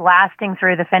just blasting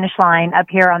through the finish line up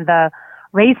here on the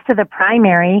race to the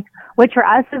primary, which for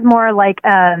us is more like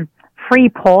a free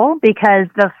poll because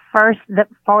the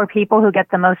 4 people who get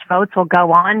the most votes will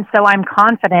go on. So I'm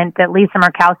confident that Lisa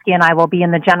Murkowski and I will be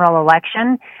in the general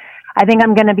election. I think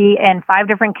I'm going to be in 5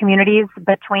 different communities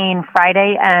between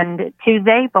Friday and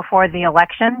Tuesday before the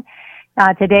election.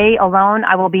 Today alone,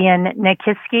 I will be in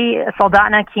Nikiski,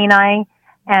 Soldotna, Kenai,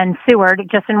 and Seward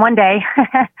just in one day.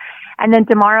 And then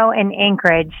tomorrow in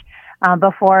Anchorage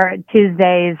before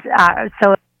Tuesday's.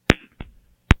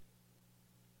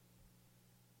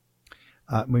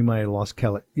 We might have lost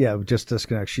Kelly. Yeah, just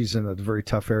disconnect. She's in a very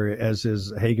tough area, as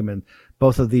is Hageman.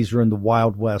 Both of these are in the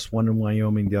Wild West, one in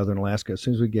Wyoming, the other in Alaska. As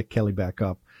soon as we get Kelly back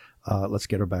up, let's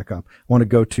get her back up. I want to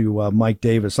go to Mike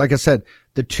Davis. Like I said,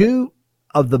 the two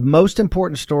of the most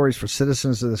important stories for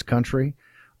citizens of this country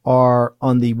are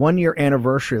on the 1-year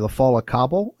anniversary of the fall of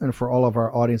Kabul. And for all of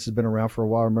our audience has been around for a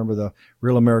while, remember the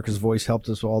Real America's Voice helped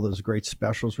us with all those great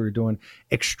specials we were doing.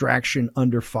 Extraction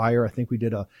Under Fire. I think we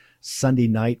did a Sunday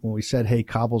night when we said, hey,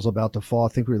 Kabul's about to fall. I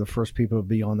think we were the first people to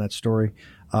be on that story.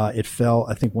 It fell,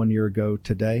 I think, 1 year ago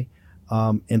today.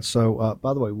 And so,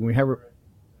 by the way, when we have her,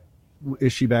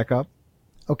 is she back up?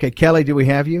 Okay, Kelly, do we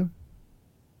have you?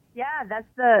 Yeah, that's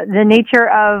the nature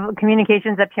of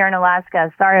communications up here in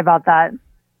Alaska. Sorry about that.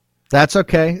 That's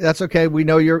okay. That's okay. We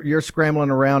know you're scrambling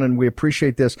around, and we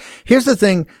appreciate this. Here's the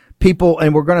thing, people,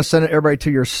 and we're going to send everybody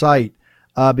to your site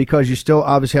because you still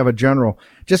obviously have a general.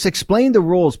 Just explain the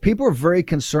rules. People are very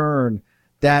concerned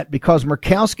that because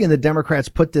Murkowski and the Democrats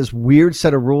put this weird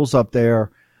set of rules up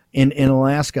there in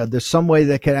Alaska, there's some way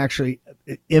that could actually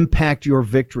impact your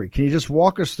victory. Can you just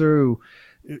walk us through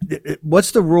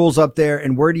what's the rules up there,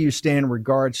 and where do you stand in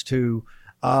regards to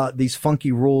these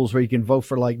funky rules where you can vote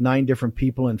for like 9 different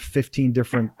people and 15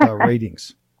 different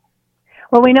ratings?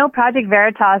 Well, we know Project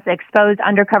Veritas exposed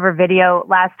undercover video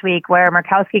last week where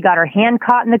Murkowski got her hand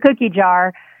caught in the cookie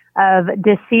jar of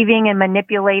deceiving and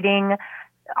manipulating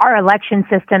our election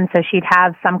system so she'd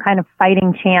have some kind of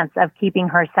fighting chance of keeping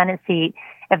her Senate seat.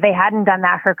 If they hadn't done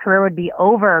that, her career would be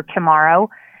over tomorrow.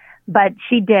 But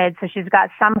she did, so she's got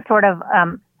some sort of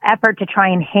effort to try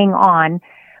and hang on.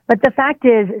 But the fact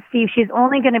is, Steve, she's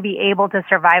only going to be able to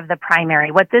survive the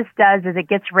primary. What this does is it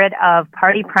gets rid of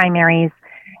party primaries,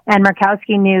 and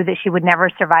Murkowski knew that she would never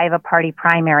survive a party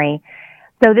primary.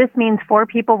 So this means 4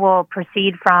 people will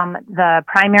proceed from the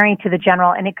primary to the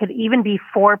general, and it could even be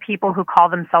 4 people who call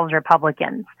themselves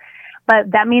Republicans.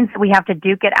 But that means that we have to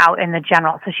duke it out in the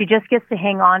general. So she just gets to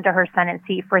hang on to her Senate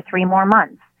seat for 3 more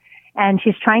months. And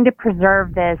she's trying to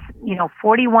preserve this,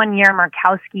 41-year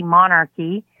Murkowski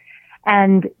monarchy.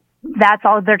 And that's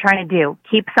all they're trying to do,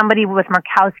 keep somebody with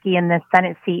Murkowski in this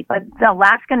Senate seat. But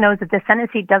Alaska knows that the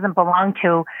Senate seat doesn't belong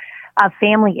to a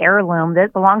family heirloom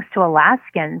that belongs to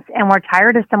Alaskans. And we're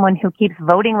tired of someone who keeps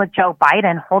voting with Joe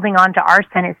Biden, holding on to our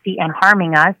Senate seat and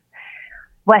harming us.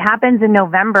 What happens in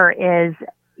November is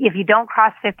if you don't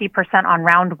cross 50% on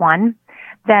round one,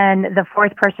 then the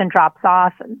fourth person drops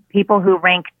off. People who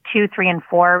rank 2, 3, and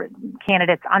 4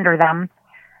 candidates under them,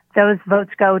 those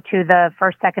votes go to the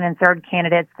first, second, and third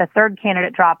candidates. The third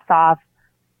candidate drops off.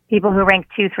 People who rank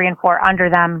 2, 3, and 4 under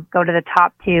them go to the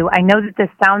top 2. I know that this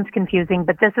sounds confusing,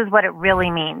 but this is what it really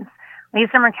means.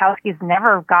 Lisa Murkowski's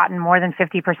never gotten more than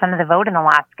 50% of the vote in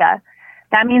Alaska.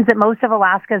 That means that most of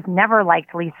Alaska's never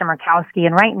liked Lisa Murkowski,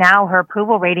 and right now her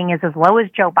approval rating is as low as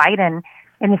Joe Biden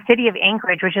in the city of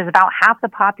Anchorage, which is about half the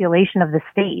population of the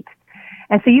state.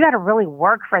 And so you got to really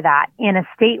work for that in a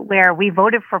state where we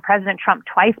voted for President Trump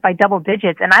twice by double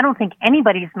digits, and I don't think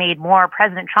anybody's made more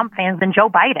President Trump fans than Joe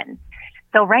Biden.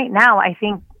 So right now, I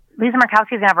think Lisa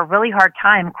Murkowski is going to have a really hard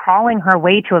time crawling her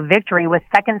way to a victory with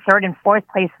second, third, and fourth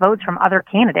place votes from other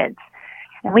candidates.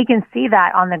 And we can see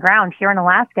that on the ground here in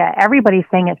Alaska. Everybody's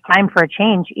saying it's time for a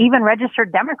change, even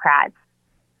registered Democrats.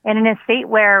 And in a state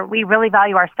where we really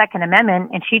value our Second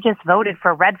Amendment, and she just voted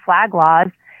for red flag laws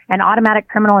and automatic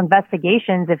criminal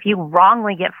investigations if you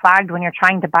wrongly get flagged when you're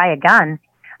trying to buy a gun,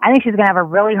 I think she's going to have a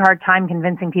really hard time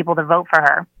convincing people to vote for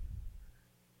her.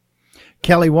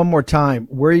 Kelly, one more time,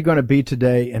 where are you going to be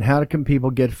today, and how can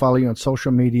people follow you on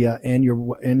social media and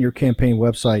your campaign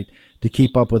website to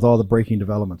keep up with all the breaking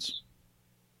developments?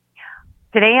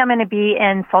 Today I'm going to be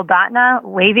in Soldotna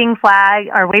waving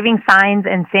signs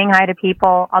and saying hi to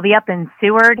people. I'll be up in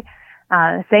Seward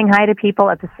saying hi to people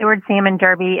at the Seward Salmon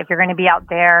Derby if you're going to be out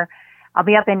there. I'll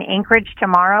be up in Anchorage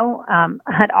tomorrow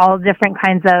at all different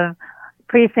kinds of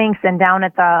precincts and down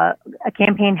at the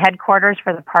campaign headquarters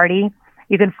for the party.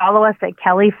 You can follow us at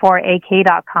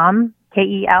kelly4ak.com,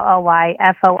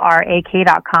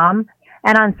 KELLYFORAK.com.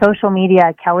 And on social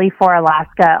media, Kelly for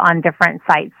Alaska on different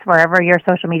sites, wherever your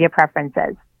social media preference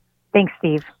is. Thanks,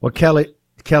 Steve. Well, Kelly,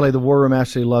 the War Room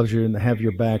actually loves you and have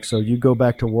your back. So you go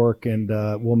back to work, and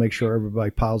we'll make sure everybody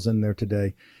piles in there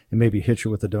today and maybe hit you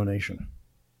with a donation.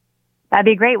 That'd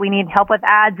be great. We need help with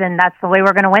ads, and that's the way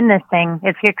we're going to win this thing.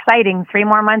 It's exciting. 3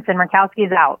 more months, and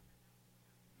Murkowski's out.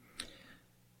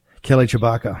 Kelly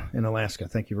Tshibaka in Alaska,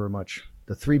 thank you very much.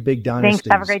 The 3 big dynasties.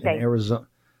 Thanks. Have a great day. In Arizona.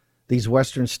 These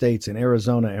western states in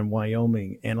Arizona and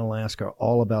Wyoming and Alaska are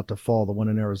all about to fall. The one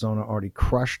in Arizona already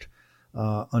crushed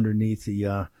underneath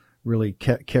the really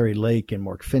Kerry Lake and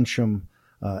Mark Fincham,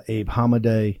 Abe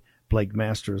Hamadeh, Blake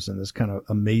Masters, and this kind of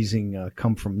amazing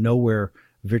come from nowhere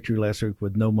victory last week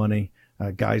with no money.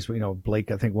 Guys,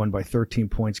 Blake, I think, won by 13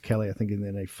 points. Kelly, I think,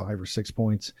 in 5 or 6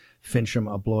 points.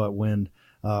 Fincham, a blowout win.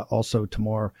 Also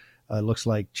tomorrow. Looks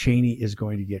like Cheney is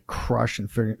going to get crushed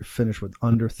and finish with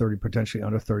potentially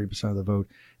under 30% of the vote.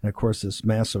 And, of course, this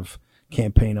massive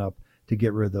campaign up to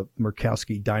get rid of the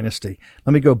Murkowski dynasty.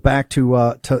 Let me go back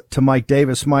to Mike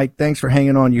Davis. Mike, thanks for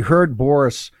hanging on. You heard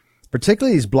Boris,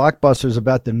 particularly these blockbusters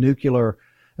about the nuclear.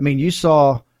 I mean, you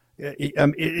saw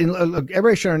look,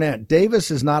 everybody should understand,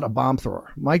 Davis is not a bomb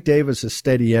thrower. Mike Davis is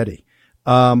steady Eddie.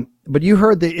 But you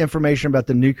heard the information about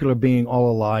the nuclear being all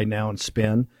a lie now and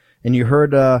spin. And you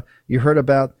heard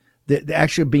about the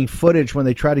actually being footage when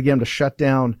they tried to get him to shut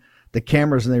down the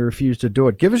cameras and they refused to do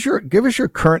it. Give us your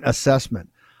current assessment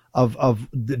of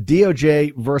the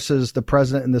DOJ versus the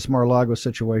president in this Mar-a-Lago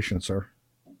situation, sir.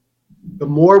 The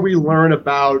more we learn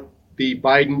about the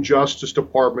Biden Justice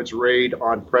Department's raid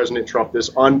on President Trump,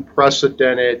 this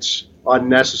unprecedented,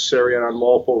 unnecessary, and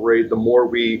unlawful raid, the more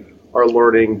we are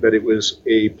learning that it was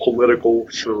a political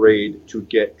charade to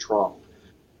get Trump.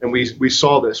 And we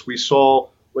saw this. We saw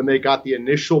when they got the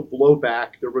initial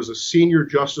blowback, there was a senior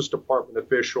Justice Department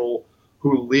official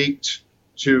who leaked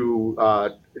to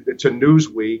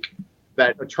Newsweek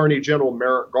that Attorney General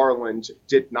Merrick Garland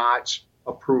did not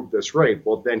approve this raid.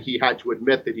 Well, then he had to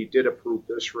admit that he did approve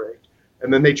this raid.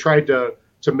 And then they tried to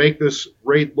make this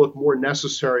raid look more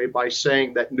necessary by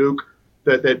saying that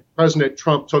that President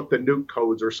Trump took the nuke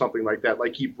codes or something like that.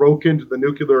 Like he broke into the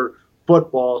nuclear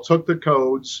football, took the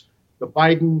codes. The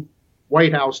Biden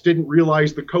White House didn't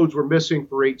realize the codes were missing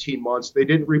for 18 months. They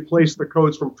didn't replace the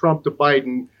codes from Trump to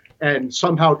Biden. And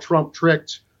somehow Trump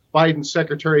tricked Biden's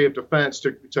Secretary of Defense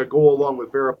to go along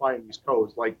with verifying these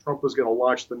codes. Like Trump was going to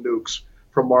launch the nukes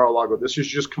from Mar-a-Lago. This is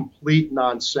just complete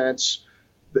nonsense.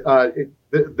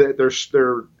 Their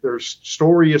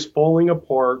story is falling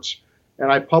apart.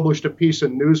 And I published a piece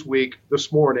in Newsweek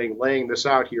this morning laying this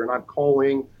out here. And I'm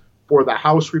calling for the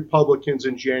House Republicans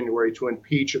in January to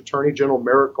impeach Attorney General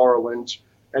Merrick Garland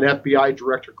and FBI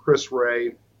Director Chris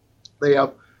Wray. They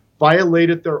have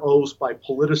violated their oaths by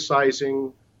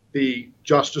politicizing the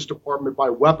Justice Department, by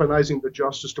weaponizing the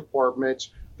Justice Department.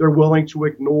 They're willing to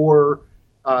ignore,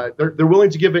 they're willing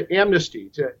to give an amnesty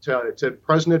to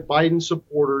President Biden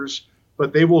supporters,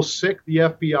 but they will sic the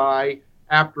FBI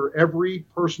after every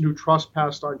person who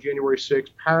trespassed on January 6th,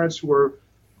 parents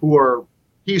who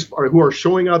are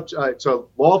showing up to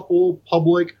lawful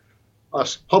public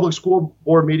school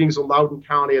board meetings in Loudoun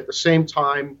County. At the same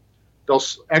time,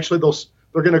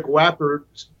 they're going to go after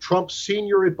Trump's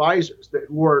senior advisors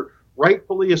who are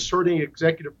rightfully asserting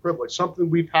executive privilege, something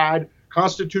we've had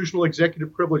constitutional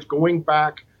executive privilege going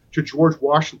back to George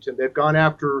Washington. They've gone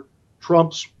after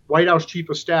Trump's White House Chief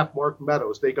of Staff, Mark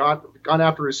Meadows. They've gone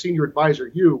after his senior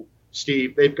advisor, you,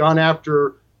 Steve. They've gone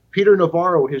after Peter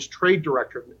Navarro, his trade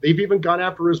director. They've even gone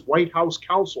after his White House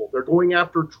counsel. They're going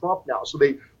after Trump now. So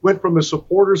they went from his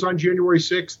supporters on January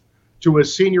 6th to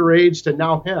his senior aides to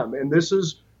now him. And this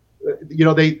is,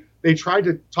 they tried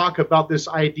to talk about this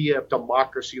idea of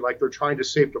democracy, like they're trying to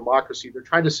save democracy. They're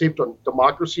trying to save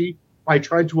democracy by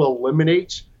trying to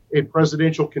eliminate a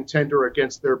presidential contender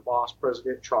against their boss,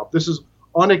 President Trump. This is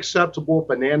unacceptable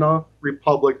banana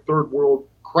republic, third world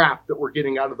crap that we're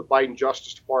getting out of the Biden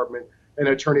Justice Department and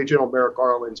Attorney General Merrick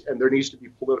Garland, and there needs to be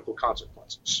political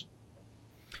consequences.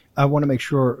 I want to make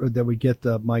sure that we get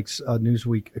Mike's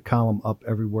Newsweek column up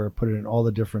everywhere, put it in all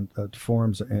the different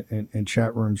forums and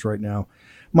chat rooms right now.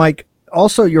 Mike,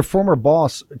 also your former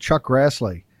boss, Chuck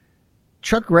Grassley.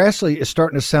 Chuck Grassley is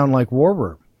starting to sound like war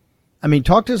room. I mean,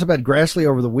 talk to us about Grassley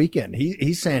over the weekend.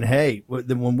 He's saying, hey,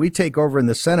 when we take over in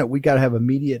the Senate, we got to have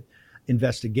immediate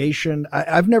investigation.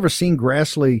 I've never seen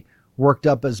Grassley worked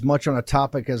up as much on a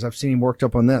topic as I've seen him worked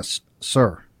up on this,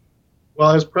 sir.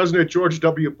 Well, as President George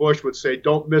W. Bush would say,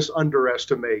 don't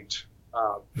underestimate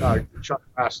Chuck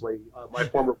Grassley, my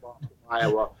former boss from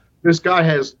Iowa. This guy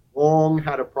has long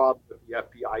had a problem with the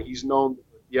FBI. He's known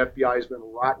that the FBI has been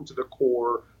rotten to the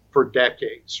core for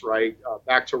decades, right?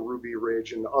 Back to Ruby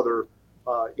Ridge and other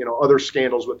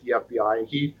scandals with the FBI. And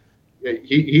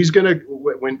he's going to,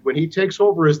 when he takes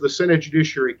over as the Senate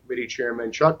Judiciary Committee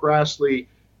chairman, Chuck Grassley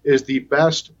is the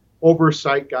best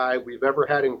oversight guy we've ever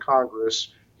had in Congress.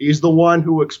 He's the one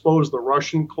who exposed the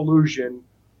Russian collusion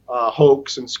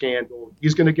hoax and scandal.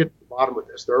 He's going to get to the bottom of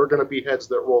this. There are going to be heads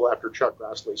that roll after Chuck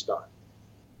Grassley's done.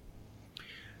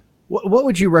 What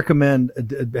would you recommend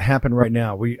happen right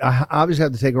now? We obviously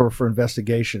have to take over for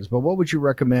investigations, but what would you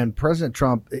recommend? President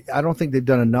Trump, I don't think they've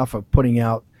done enough of putting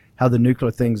out how the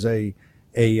nuclear thing's a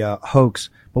hoax.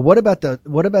 But what about the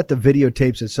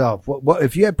videotapes itself? What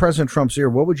if you had President Trump's ear?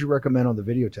 What would you recommend on the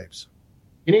videotapes?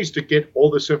 He needs to get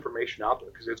all this information out there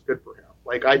because it's good for him.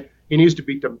 He needs to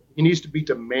be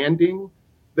demanding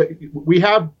that we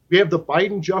have the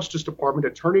Biden Justice Department,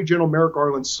 Attorney General Merrick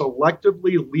Garland,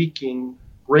 selectively leaking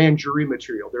grand jury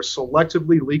material. They're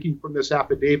selectively leaking from this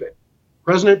affidavit.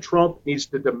 President Trump needs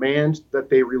to demand that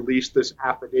they release this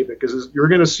affidavit because you're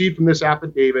going to see from this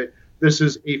affidavit, this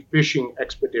is a fishing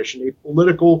expedition, a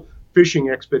political fishing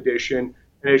expedition,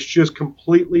 and it's just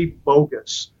completely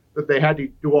bogus that they had to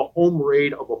do a home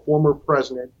raid of a former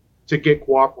president to get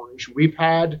cooperation. We've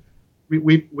had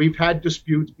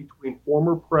disputes between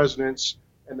former presidents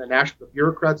and the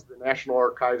bureaucrats of the National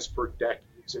Archives for decades.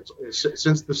 It's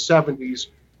since the 70s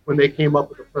when they came up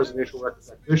with the Presidential Records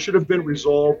Act. This should have been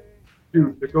resolved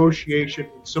through negotiation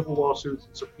and civil lawsuits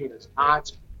and subpoenas,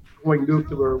 not going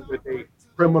nuclear with a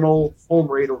criminal home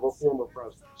raid of a former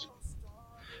president.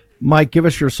 Mike, give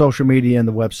us your social media and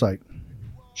the website.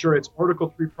 Sure, it's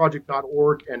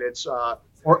article3project.org, and it's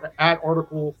at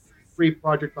Article 3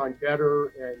 Project on Getter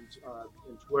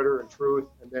and Twitter and Truth,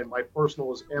 and then my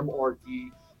personal is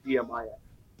MRDDMIF.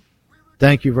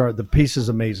 Thank you, the piece is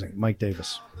amazing. Mike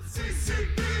Davis.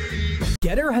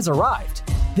 Getter has arrived.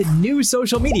 The new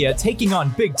social media taking on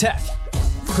big tech,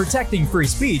 protecting free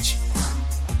speech,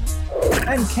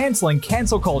 and canceling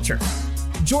cancel culture.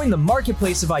 Join the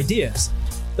marketplace of ideas.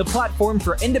 The platform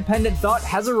for independent thought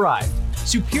has arrived.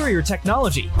 Superior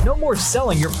technology. No more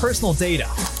selling your personal data.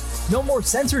 No more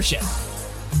censorship.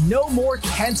 No more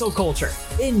cancel culture.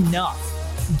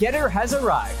 Enough. Getter has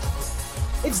arrived.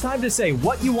 It's time to say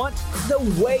what you want, the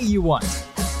way you want.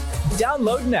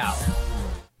 Download now.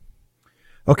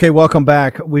 Okay, welcome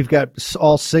back. We've got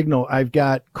all Signal. I've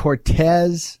got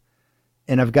Cortez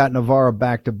and I've got Navarro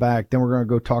back to back. Then we're going to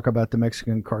go talk about the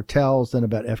Mexican cartels, then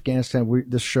about Afghanistan.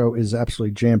 This show is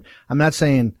absolutely jammed. I'm not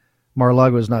saying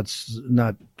Mar-a-Lago is not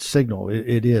Signal.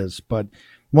 It is. But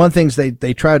one of the things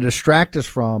they try to distract us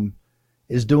from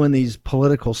is doing these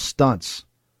political stunts,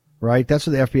 right? That's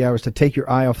what the FBI was, to take your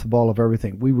eye off the ball of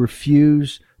everything. We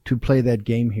refuse to play that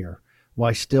game here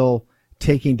while still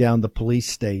taking down the police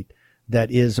state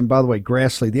that is, and by the way,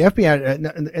 Grassley, the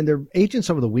FBI and their agents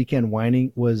over the weekend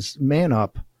whining was man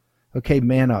up. Okay,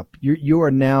 man up. You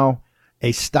are now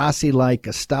a Stasi-like,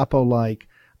 Gestapo-like,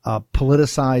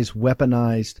 politicized,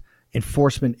 weaponized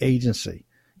enforcement agency.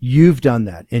 You've done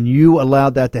that, and you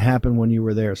allowed that to happen when you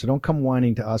were there. So don't come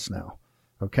whining to us now.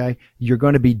 Okay, you're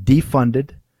going to be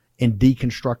defunded and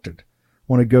deconstructed. I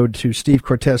want to go to Steve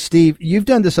Cortes. Steve, you've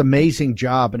done this amazing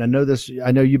job, and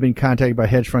I know you've been contacted by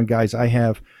hedge fund guys. I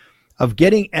have, of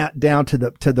getting down to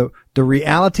the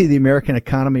reality of the American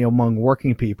economy among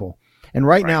working people. And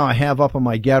right now I have up on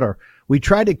my Getter. We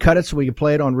tried to cut it so we could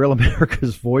play it on Real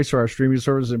America's Voice or our streaming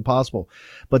service. Is impossible.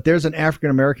 But there's an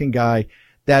African-American guy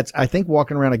that's, I think,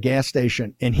 walking around a gas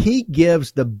station, and he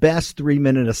gives the best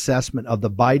 3-minute assessment of the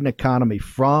Biden economy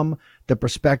from the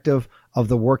perspective of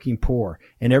the working poor.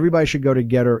 And everybody should go to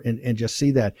Getter and just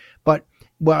see that. But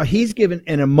while he's given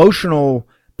an emotional,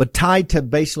 but tied to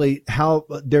basically how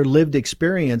their lived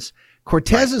experience,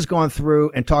 Cortes has gone through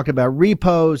and talked about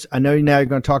repos. I know now you're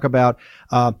going to talk about,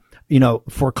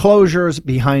 foreclosures,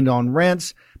 behind on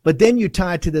rents. But then you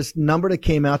tie it to this number that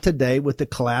came out today with the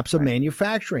collapse of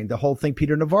manufacturing, the whole thing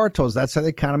Peter Navarro told us. That's how the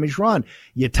economy's run.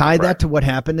 You tie that to what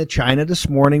happened in China this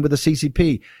morning with the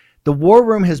CCP. The war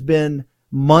room has been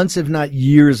months, if not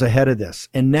years ahead of this.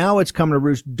 And now it's coming to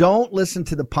roost. Don't listen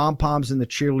to the pom-poms and the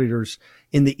cheerleaders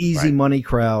in the easy money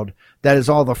crowd. That is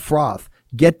all the froth.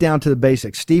 Get down to the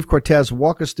basics. Steve Cortes,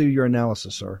 walk us through your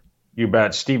analysis, sir. You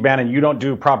bet. Steve Bannon, you don't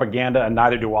do propaganda, and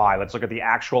neither do I. Let's look at the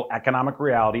actual economic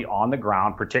reality on the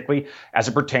ground, particularly as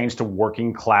it pertains to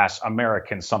working class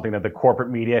Americans, something that the corporate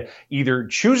media either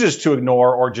chooses to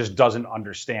ignore or just doesn't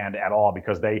understand at all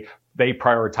because they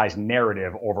prioritize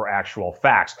narrative over actual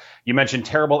facts. You mentioned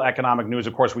terrible economic news.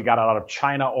 Of course, we got out of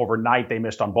China overnight. They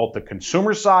missed on both the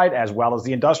consumer side as well as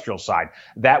the industrial side.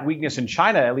 That weakness in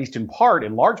China, at least in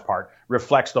large part,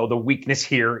 reflects, though, the weakness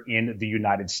here in the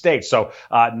United States. So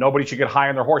nobody should get high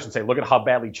on their horse and say, look at how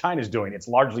badly China's doing. It's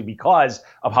largely because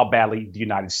of how badly the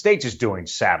United States is doing,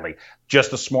 sadly. Just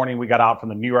this morning, we got out from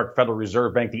the New York Federal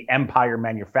Reserve Bank, the Empire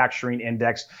Manufacturing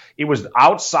Index. It was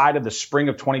outside of the spring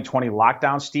of 2020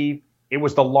 lockdown, Steve. It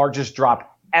was the largest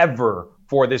drop ever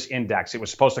for this index. It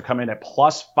was supposed to come in at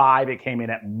 +5. It came in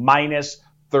at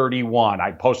 -31.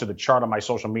 I posted the chart on my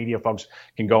social media. Folks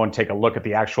can go and take a look at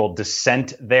the actual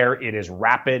descent there. It is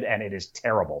rapid and it is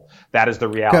terrible. That is the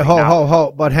reality. Okay,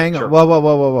 hold. But hang on.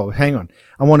 Whoa. Hang on.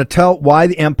 I want to tell why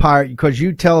the Empire, because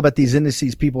you tell about these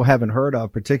indices people haven't heard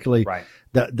of, particularly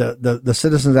the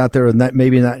citizens out there, and that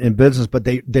maybe not in business, but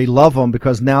they love them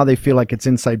because now they feel like it's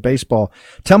inside baseball.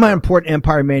 Tell me how important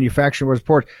Empire Manufacturing was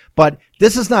report. But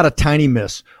this is not a tiny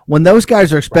miss. When those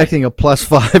guys are expecting a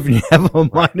 +5 and you have a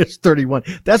 -31,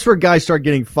 that's where guys start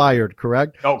getting fired,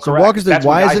 correct? Oh, so correct. walk us through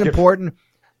why is it important?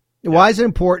 Yeah. Why is it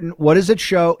important? What does it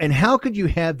show? And how could you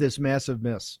have this massive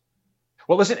miss?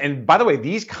 Well, listen, and by the way,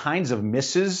 these kinds of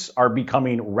misses are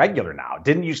becoming regular now. It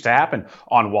didn't used to happen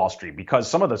on Wall Street because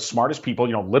some of the smartest people,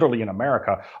 literally in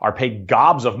America, are paid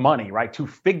gobs of money, right, to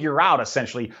figure out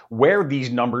essentially where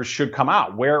these numbers should come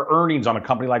out, where earnings on a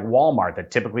company like Walmart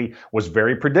that typically was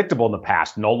very predictable in the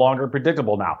past, no longer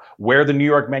predictable now, where the New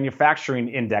York Manufacturing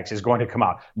Index is going to come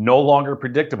out, no longer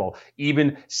predictable.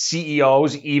 Even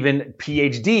CEOs, even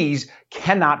PhDs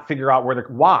cannot figure out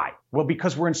why. Well,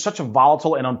 because we're in such a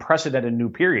volatile and unprecedented new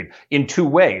period in two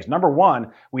ways. Number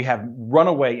one, we have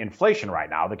runaway inflation right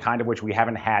now, the kind of which we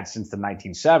haven't had since the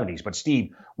 1970s. But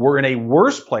Steve, we're in a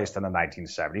worse place than the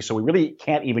 1970s, so we really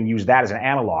can't even use that as an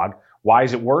analog. Why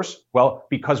is it worse? Well,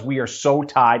 because we are so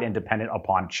tied and dependent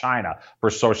upon China for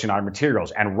sourcing our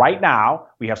materials. And right now,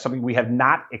 we have something we have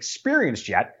not experienced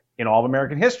yet in all of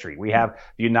American history. We have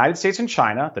the United States and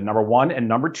China, the number one and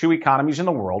number two economies in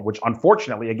the world, which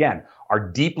unfortunately, again, are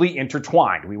deeply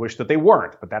intertwined. We wish that they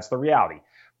weren't, but that's the reality.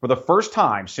 For the first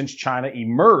time since China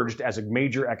emerged as a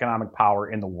major economic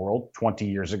power in the world 20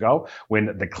 years ago,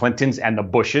 when the Clintons and the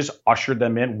Bushes ushered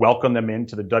them in, welcomed them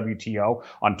into the WTO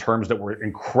on terms that were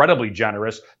incredibly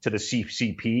generous to the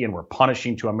CCP and were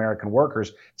punishing to American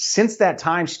workers. Since that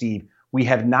time, Steve, we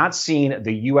have not seen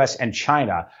the U.S. and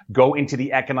China go into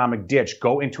the economic ditch,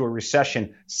 go into a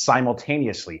recession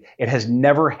simultaneously. It has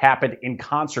never happened in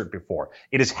concert before.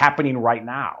 It is happening right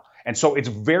now. And so it's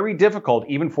very difficult,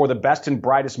 even for the best and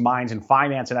brightest minds in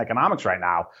finance and economics right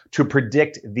now, to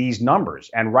predict these numbers.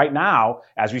 And right now,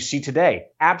 as we see today,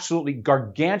 absolutely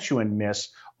gargantuan miss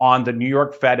on the New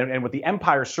York Fed. And what the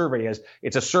Empire survey is,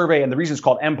 it's a survey, and the reason it's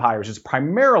called Empire is it's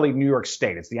primarily New York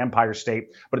State. It's the Empire State,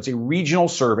 but it's a regional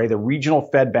survey. The regional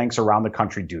Fed banks around the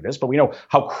country do this, but we know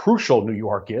how crucial New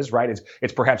York is, right?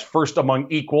 It's perhaps first among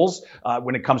equals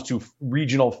when it comes to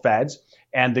regional Feds.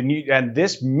 And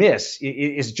this miss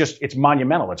is it's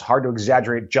monumental. It's hard to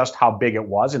exaggerate just how big it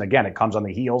was. And again, it comes on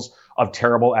the heels of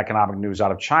terrible economic news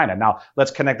out of China. Now,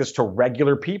 let's connect this to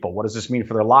regular people. What does this mean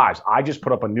for their lives? I just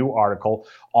put up a new article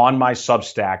on my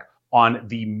Substack on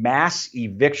the mass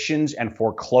evictions and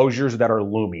foreclosures that are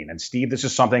looming. And Steve, this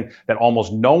is something that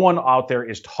almost no one out there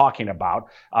is talking about.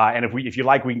 And if you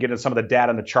like, we can get into some of the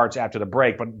data and the charts after the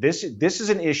break. But this is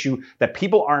an issue that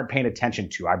people aren't paying attention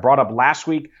to. I brought up last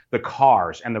week the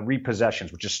cars and the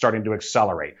repossessions, which is starting to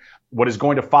accelerate. What is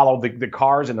going to follow the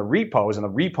cars and the repos and the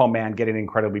repo man getting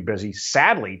incredibly busy,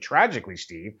 sadly, tragically,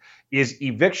 Steve, is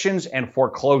evictions and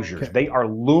foreclosures. Okay. They are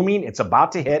looming. It's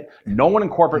about to hit. No one in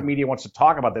corporate media wants to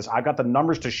talk about this. I've got the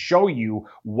numbers to show you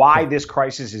why this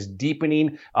crisis is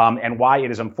deepening and why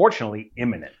it is unfortunately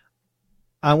imminent.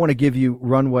 I want to give you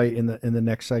runway in the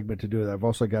next segment to do that. I've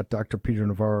also got Dr. Peter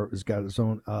Navarro has got his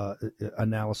own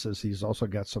analysis. He's also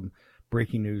got some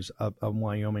breaking news of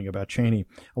Wyoming about Cheney.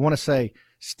 I want to say,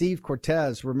 Steve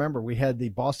Cortez, remember, we had the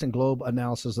Boston Globe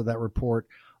analysis of that report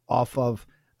off of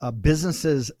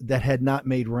businesses that had not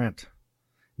made rent.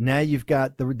 Now you've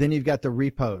got the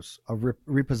repos of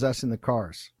repossessing the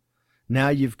cars. Now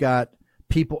you've got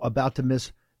people about to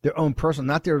miss their own personal,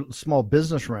 not their small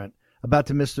business rent, about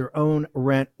to miss their own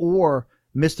rent or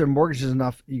miss their mortgages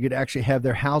enough you could actually have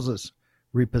their houses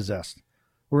repossessed.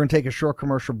 We're going to take a short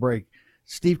commercial break.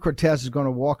 Steve Cortez is going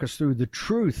to walk us through the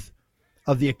truth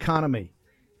of the economy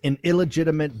in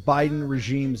illegitimate Biden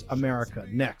regime's America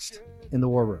next in the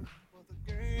War Room.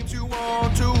 You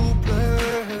want to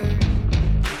play.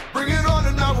 Bring it on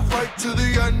and I will fight to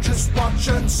the end. Just watch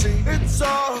and see. It's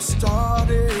all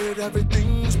started,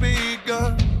 everything's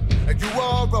begun, and you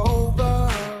are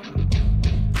over.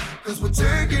 'Cause we're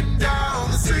taking down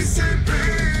the CCP.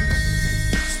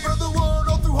 Spread the word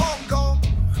all through Hong Kong.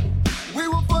 We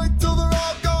will fight till they're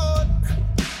all gone.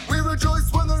 We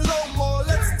rejoice when there's no more.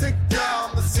 Let's take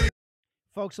down the CCP.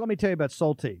 Folks, let me tell you about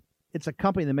Solti. It's a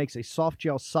company that makes a soft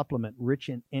gel supplement rich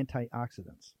in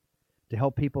antioxidants to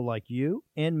help people like you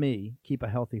and me keep a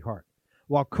healthy heart.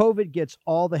 While COVID gets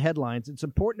all the headlines, it's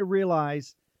important to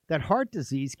realize that heart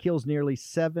disease kills nearly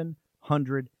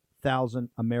 700,000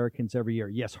 Americans every year.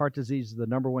 Yes, heart disease is the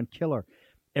number one killer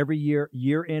every year,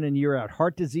 year in and year out.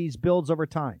 Heart disease builds over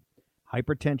time.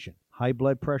 Hypertension, high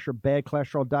blood pressure, bad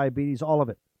cholesterol, diabetes, all of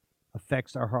it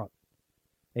affects our heart.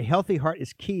 A healthy heart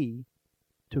is key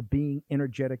to being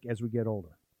energetic as we get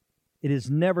older. It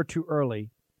is never too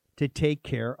early to take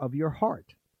care of your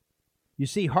heart. You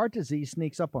see, heart disease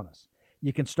sneaks up on us.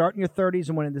 You can start in your 30s,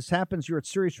 and when this happens, you're at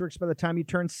serious risk by the time you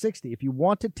turn 60. If you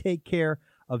want to take care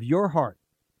of your heart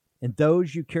and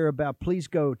those you care about, please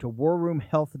go to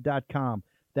warroomhealth.com.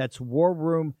 That's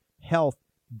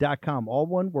warroomhealth.com. All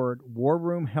one word,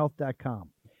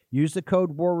 warroomhealth.com. Use the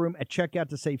code WARROOM at checkout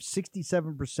to save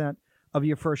 67% of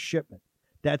your first shipment.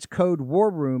 That's code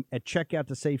WARROOM at checkout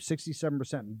to save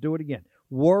 67%. Do it again.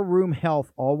 War Room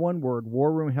Health, all one word,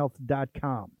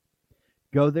 warroomhealth.com.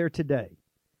 Go there today.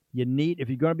 If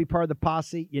you're going to be part of the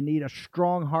posse, you need a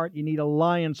strong heart. You need a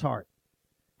lion's heart.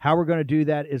 How we're going to do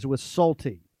that is with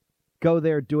Solti. Go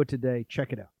there, do it today.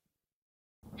 Check it out.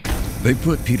 They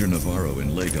put Peter Navarro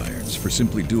in leg irons for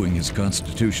simply doing his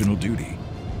constitutional duty.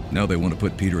 Now they want to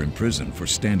put Peter in prison for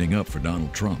standing up for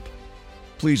Donald Trump.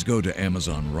 Please go to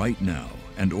Amazon right now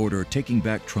and order Taking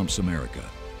Back Trump's America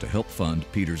to help fund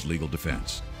Peter's legal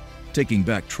defense. Taking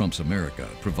Back Trump's America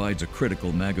provides a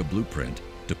critical MAGA blueprint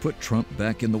to put Trump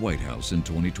back in the White House in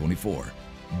 2024.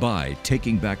 Buy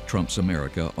Taking Back Trump's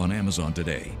America on Amazon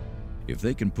today. If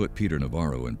they can put Peter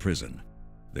Navarro in prison,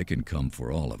 they can come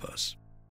for all of us.